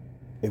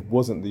it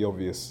wasn't the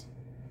obvious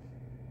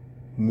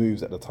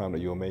moves at the time that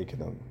you were making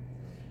them.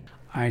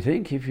 I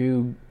think if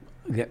you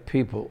get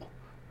people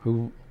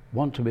who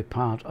want to be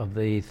part of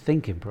the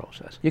thinking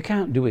process, you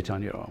can't do it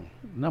on your own.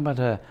 No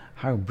matter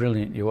how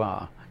brilliant you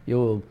are,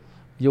 you'll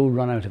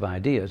run out of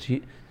ideas.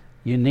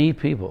 You need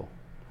people,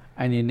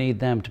 and you need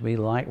them to be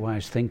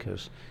likewise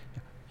thinkers.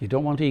 You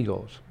don't want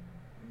egos.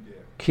 Yeah.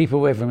 Keep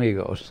away from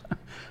egos.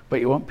 But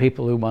you want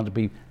people who want to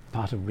be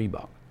part of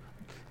Reebok.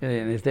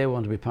 And if they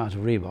want to be part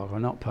of Reebok or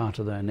not part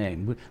of their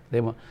name,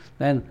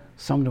 then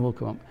somebody will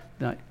come up.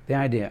 Now, the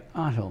idea,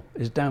 Arnold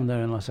is down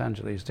there in Los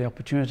Angeles, the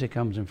opportunity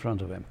comes in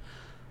front of him.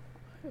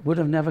 It would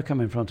have never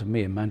come in front of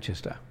me in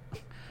Manchester,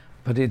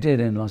 but it did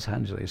in Los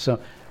Angeles.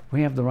 So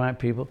we have the right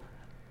people,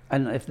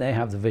 and if they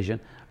have the vision,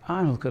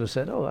 Arnold could have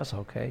said, oh, that's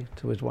okay,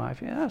 to his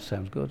wife, yeah, that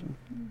sounds good.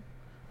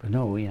 But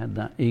no, he had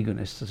that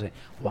eagerness to say,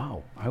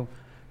 wow,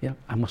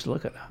 I must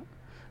look at that.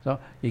 So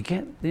you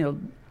get,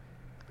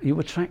 you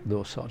attract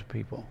those sort of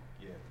people.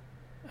 Yeah.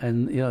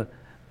 And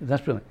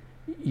that's brilliant.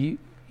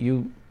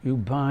 You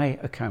buy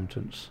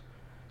accountants,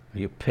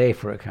 you pay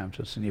for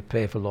accountants, and you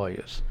pay for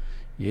lawyers.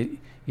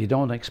 You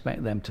don't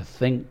expect them to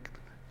think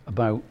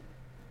about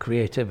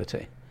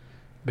creativity,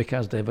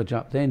 because they have a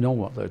job. They know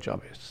what their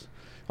job is.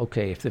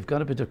 Okay, if they've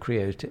got a bit of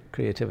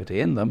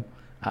creativity in them,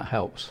 that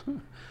helps.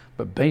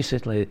 But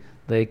basically,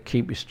 they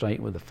keep you straight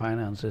with the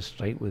finances,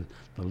 straight with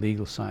the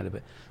legal side of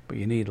it. But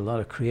you need a lot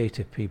of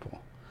creative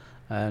people.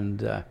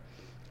 And I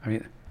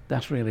mean,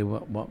 that's really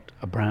what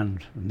a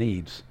brand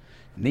needs.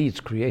 It needs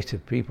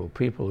creative people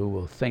who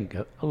will think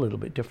a little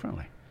bit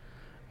differently,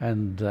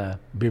 and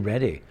be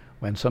ready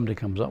when somebody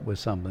comes up with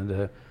something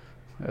to,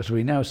 as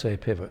we now say,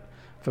 pivot.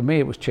 For me,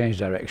 it was change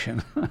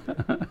direction.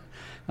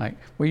 Like,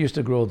 we used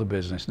to grow the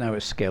business, now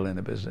it's scaling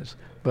the business.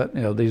 But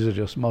these are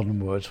just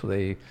modern words for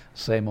the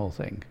same old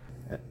thing.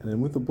 And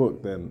then with the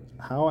book, then,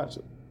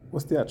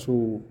 what's the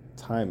actual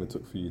time it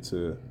took for you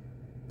to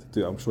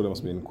do? I'm sure there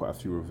must have been quite a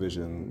few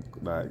revisions,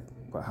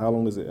 but how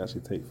long does it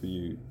actually take for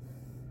you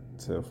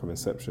from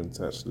inception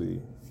to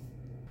actually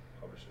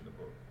publishing the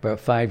book? About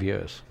 5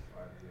 years.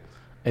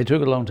 It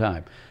took a long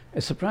time.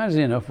 It's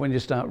surprising enough, when you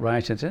start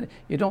writing,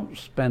 you don't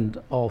spend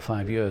all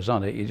 5 years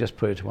on it, you just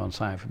put it to one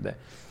side from there.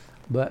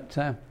 But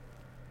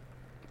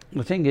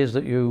the thing is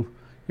that you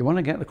want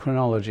to get the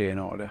chronology in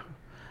order.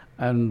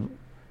 And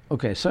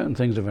okay, certain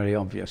things are very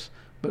obvious,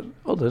 but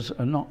others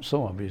are not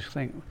so obvious.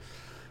 Think,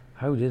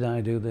 how did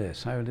I do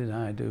this? How did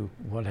I do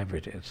whatever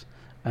it is?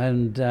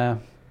 And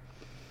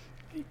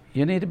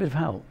you need a bit of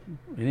help.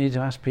 You need to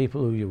ask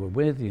people who you were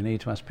with, you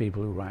need to ask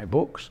people who write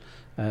books,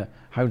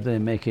 how do they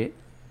make it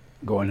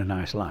go in a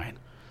nice line,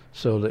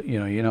 so that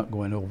you're not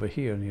going over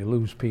here and you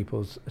lose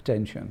people's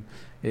attention.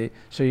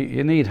 So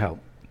you need help.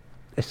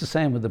 It's the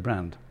same with the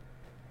brand.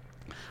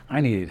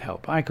 I needed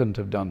help. I couldn't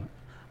have done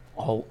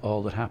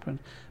all that happened,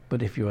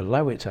 but if you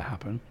allow it to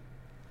happen,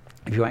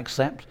 if you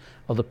accept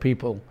other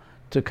people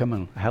to come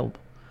and help,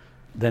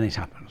 then it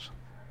happens.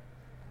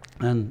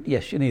 And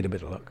yes, you need a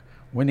bit of luck.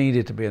 We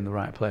needed to be in the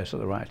right place at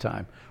the right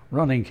time.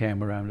 Running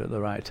came around at the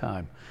right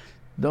time.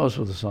 Those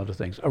were the sort of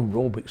things.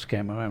 Aerobics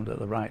came around at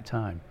the right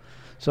time.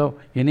 So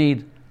you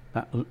need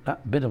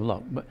that bit of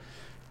luck. But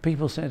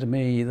people say to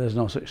me, there's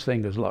no such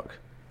thing as luck.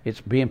 It's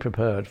being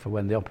prepared for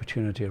when the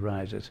opportunity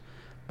arises.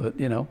 But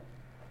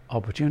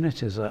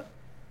opportunities are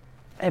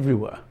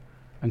everywhere.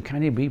 And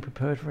can you be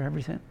prepared for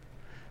everything?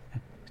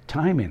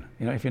 Timing.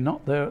 If you're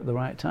not there at the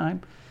right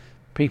time,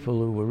 people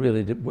who were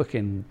really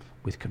working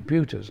with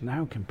computers,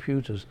 now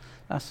computers,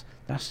 that's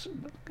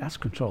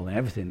controlling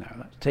everything now.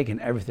 That's taking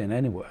everything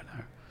anywhere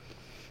now.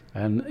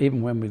 And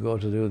even when we go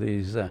to do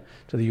these, to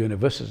the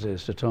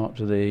universities to talk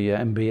to the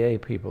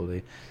MBA people,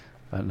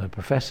 and the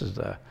professors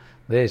there,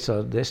 they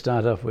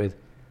start off with,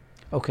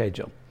 okay,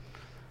 John,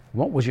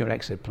 what was your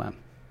exit plan?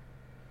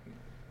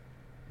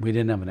 We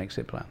didn't have an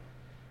exit plan.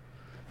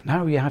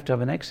 Now you have to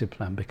have an exit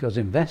plan, because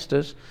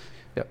investors,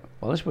 well,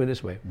 let's put it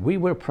this way, we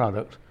were a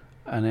product,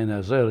 and in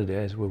those early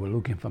days we were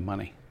looking for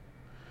money.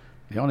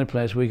 The only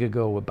place we could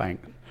go was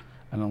bank,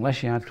 and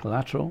unless you had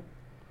collateral,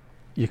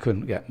 you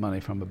couldn't get money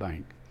from a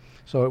bank.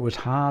 So it was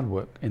hard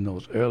work in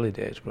those early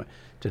days. But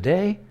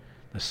today,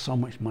 there's so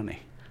much money,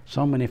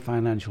 so many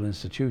financial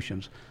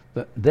institutions,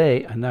 that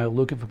they are now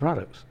looking for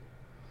products.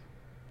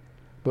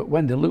 But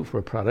when they look for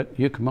a product,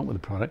 you come up with a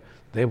product,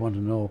 they want to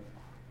know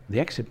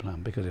the exit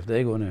plan, because if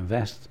they're going to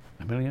invest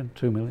 $1 million,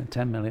 $2 million,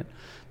 $10 million,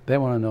 they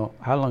want to know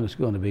how long it's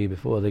going to be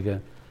before they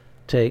get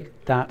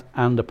take that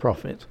and a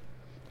profit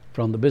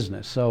from the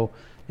business. So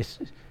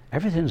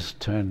everything's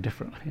turned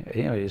different.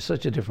 You know, it's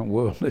such a different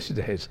world these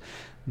days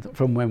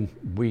from when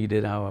we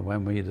did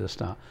the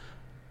start.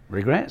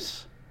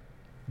 Regrets?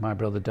 My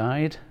brother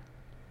died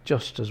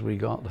just as we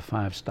got the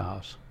 5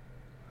 stars.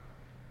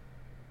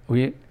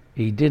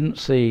 He didn't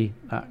see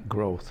that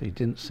growth. He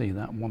didn't see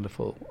that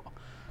wonderful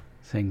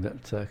thing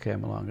that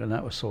came along, and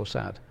that was so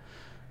sad.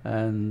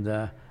 And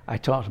I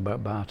talked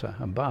about Barter,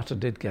 and Barter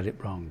did get it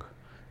wrong.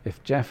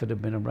 If Jeff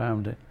had been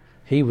around,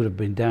 he would have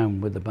been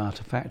down with the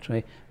Barter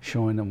factory,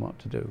 showing them what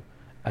to do.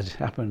 As it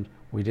happened,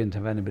 we didn't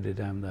have anybody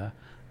down there,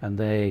 and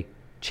they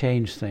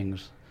changed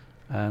things,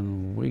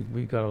 and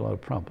we got a lot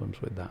of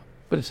problems with that.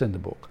 But it's in the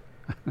book.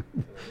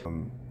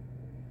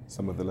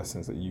 Some of the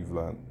lessons that you've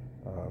learned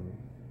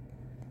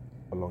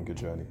along your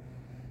journey?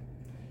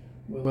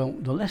 Well,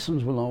 the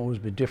lessons will always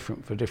be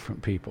different for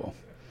different people.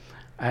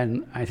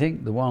 And I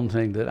think the one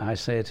thing that I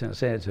say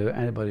to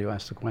anybody who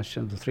asks the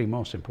question, the 3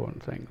 most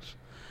important things.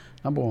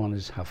 Number 1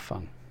 is have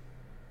fun.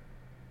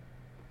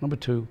 Number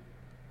 2,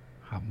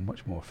 have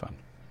much more fun.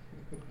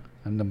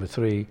 And number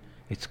 3,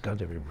 it's got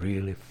to be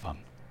really fun.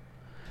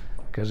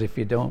 Because if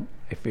you don't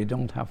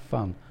have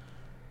fun,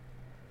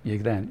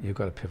 you've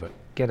got to pivot.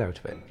 Get out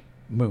of it.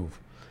 Move.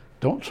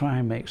 Don't try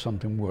and make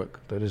something work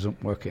that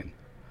isn't working.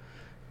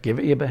 Give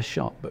it your best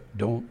shot, but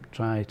don't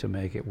try to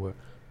make it work.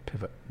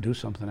 Pivot. Do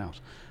something else.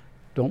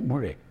 Don't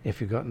worry. If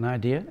you've got an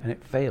idea and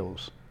it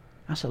fails,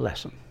 that's a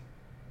lesson.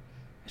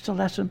 It's a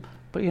lesson,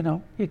 but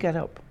you get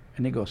up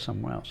and you go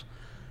somewhere else.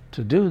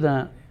 To do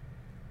that,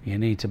 you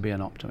need to be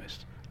an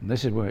optimist. And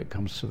this is where it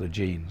comes to the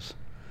genes.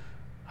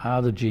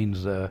 Are the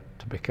genes there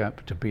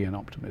to be an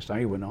optimist? Are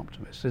you an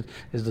optimist?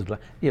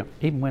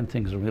 Even when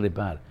things are really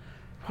bad,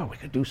 we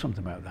could do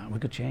something about that. We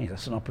could change.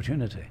 That's an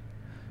opportunity.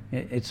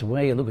 It's the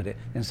way you look at it,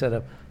 instead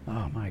of,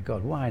 oh my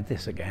God, why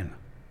this again?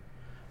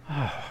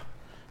 Oh,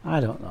 I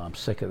don't know, I'm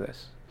sick of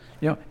this.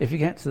 If you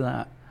get to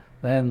that,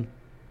 then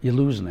you're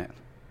losing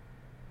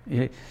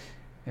it.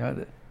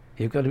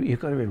 You've got to be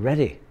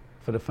ready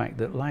for the fact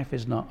that life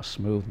is not a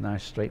smooth,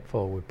 nice,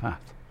 straightforward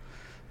path.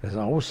 There's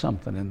always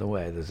something in the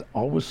way. There's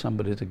always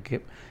somebody to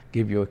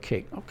give you a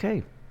kick.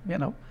 Okay,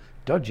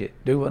 dodge it,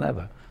 do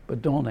whatever,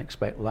 but don't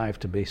expect life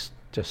to be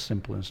just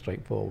simple and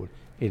straightforward.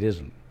 It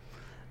isn't.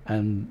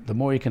 And the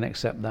more you can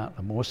accept that,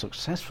 the more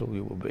successful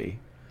you will be.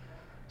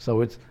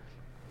 So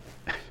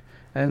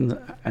and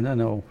I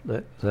know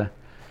that,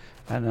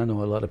 and I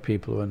know a lot of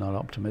people who are not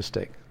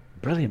optimistic,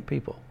 brilliant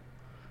people,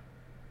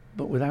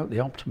 but without the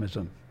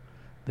optimism,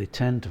 they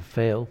tend to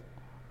fail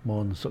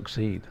more than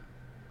succeed.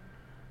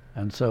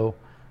 And so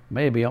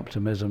maybe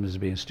optimism is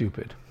being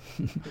stupid.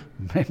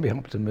 Maybe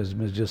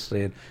optimism is just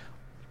saying,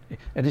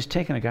 and it's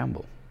taking a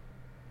gamble.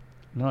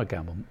 Not a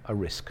gamble, a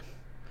risk.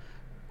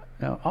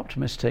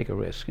 Optimists take a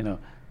risk,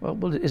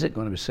 well, is it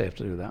going to be safe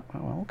to do that?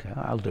 Well, okay,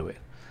 I'll do it.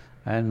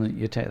 And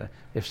you take that.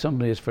 If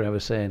somebody is forever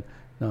saying,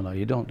 no,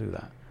 you don't do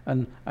that.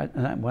 And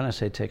when I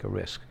say take a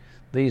risk,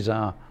 these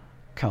are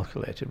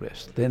calculated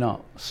risks. They're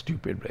not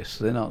stupid risks.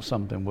 They're not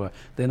something where,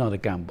 they're not a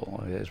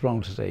gamble. It's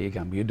wrong to say you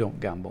gamble. You don't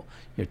gamble.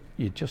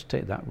 You just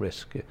take that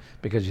risk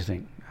because you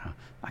think,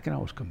 I can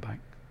always come back.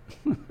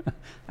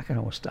 I can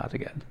always start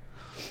again.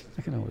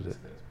 I can always do it.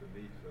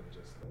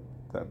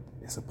 That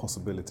it's a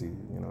possibility,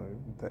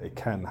 that it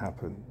can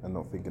happen, and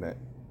not thinking that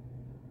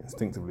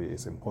instinctively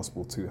it's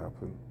impossible to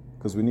happen.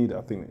 Because we need,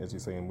 I think, as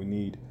you're saying, we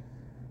need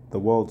the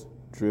world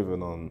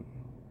driven on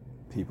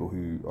people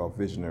who are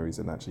visionaries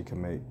and actually can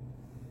make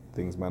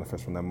things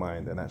manifest from their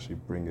mind and actually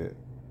bring it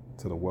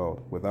to the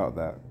world. Without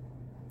that,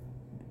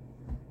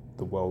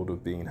 the world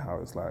of being how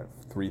it's like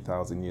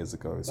 3,000 years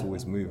ago, it's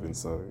always moving.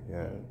 So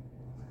yeah,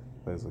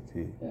 there's a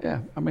key.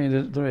 Yeah, I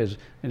mean, there is,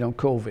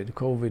 COVID.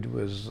 COVID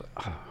was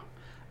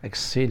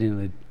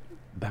exceedingly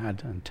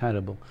bad and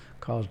terrible,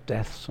 caused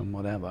deaths and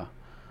whatever.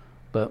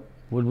 But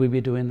would we be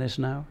doing this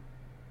now,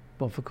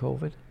 but for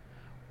COVID?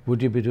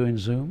 Would you be doing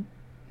Zoom,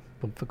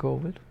 but for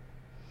COVID?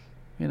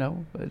 It's. I've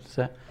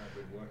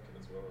been working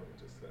as well.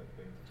 Just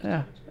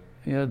that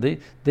thing.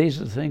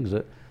 These are the things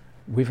that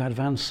we've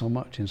advanced so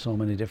much in so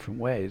many different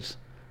ways,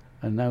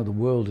 and now the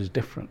world is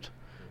different.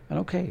 And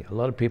okay, a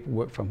lot of people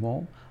work from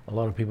home. A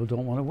lot of people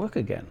don't want to work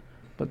again.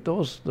 But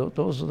those are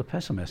the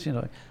pessimists.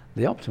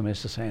 The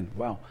optimists are saying,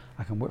 "Wow,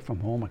 I can work from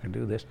home. I can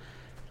do this."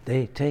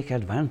 They take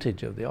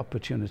advantage of the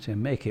opportunity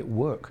and make it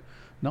work,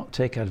 not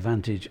take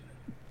advantage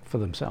for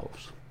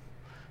themselves,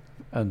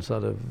 and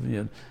sort of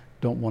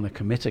don't want to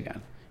commit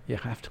again. You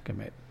have to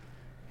commit.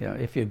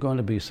 If you're going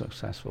to be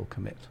successful,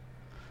 commit,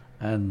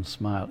 and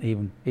smile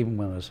even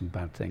when there's some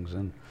bad things.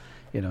 And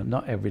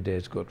not every day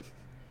is good.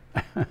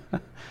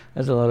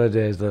 There's a lot of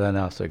days that are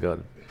not so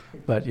good,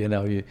 but you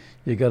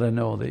got to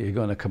know that you're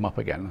going to come up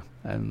again,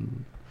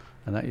 and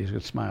that you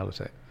should smile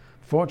at it.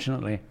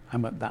 Fortunately,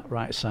 I'm at that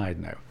right side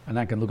now, and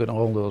I can look at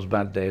all those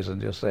bad days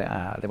and just say,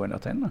 they were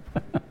nothing.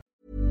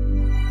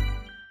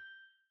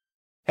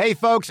 Hey,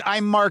 folks,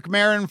 I'm Mark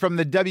Maron from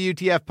the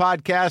WTF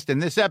Podcast,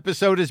 and this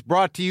episode is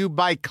brought to you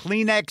by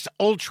Kleenex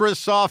Ultra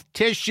Soft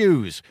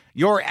Tissues,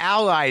 your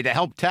ally to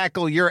help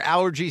tackle your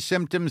allergy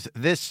symptoms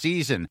this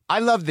season. I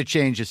love the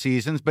change of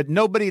seasons, but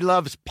nobody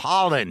loves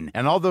pollen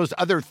and all those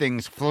other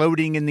things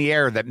floating in the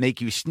air that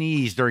make you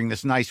sneeze during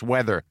this nice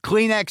weather.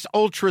 Kleenex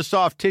Ultra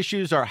Soft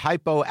Tissues are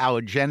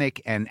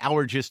hypoallergenic and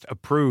allergist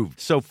approved.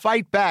 So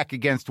fight back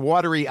against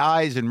watery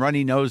eyes and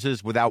runny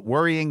noses without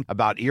worrying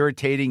about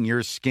irritating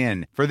your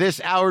skin. For this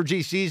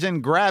allergy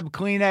season, grab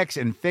Kleenex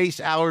and face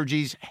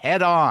allergies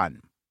head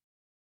on.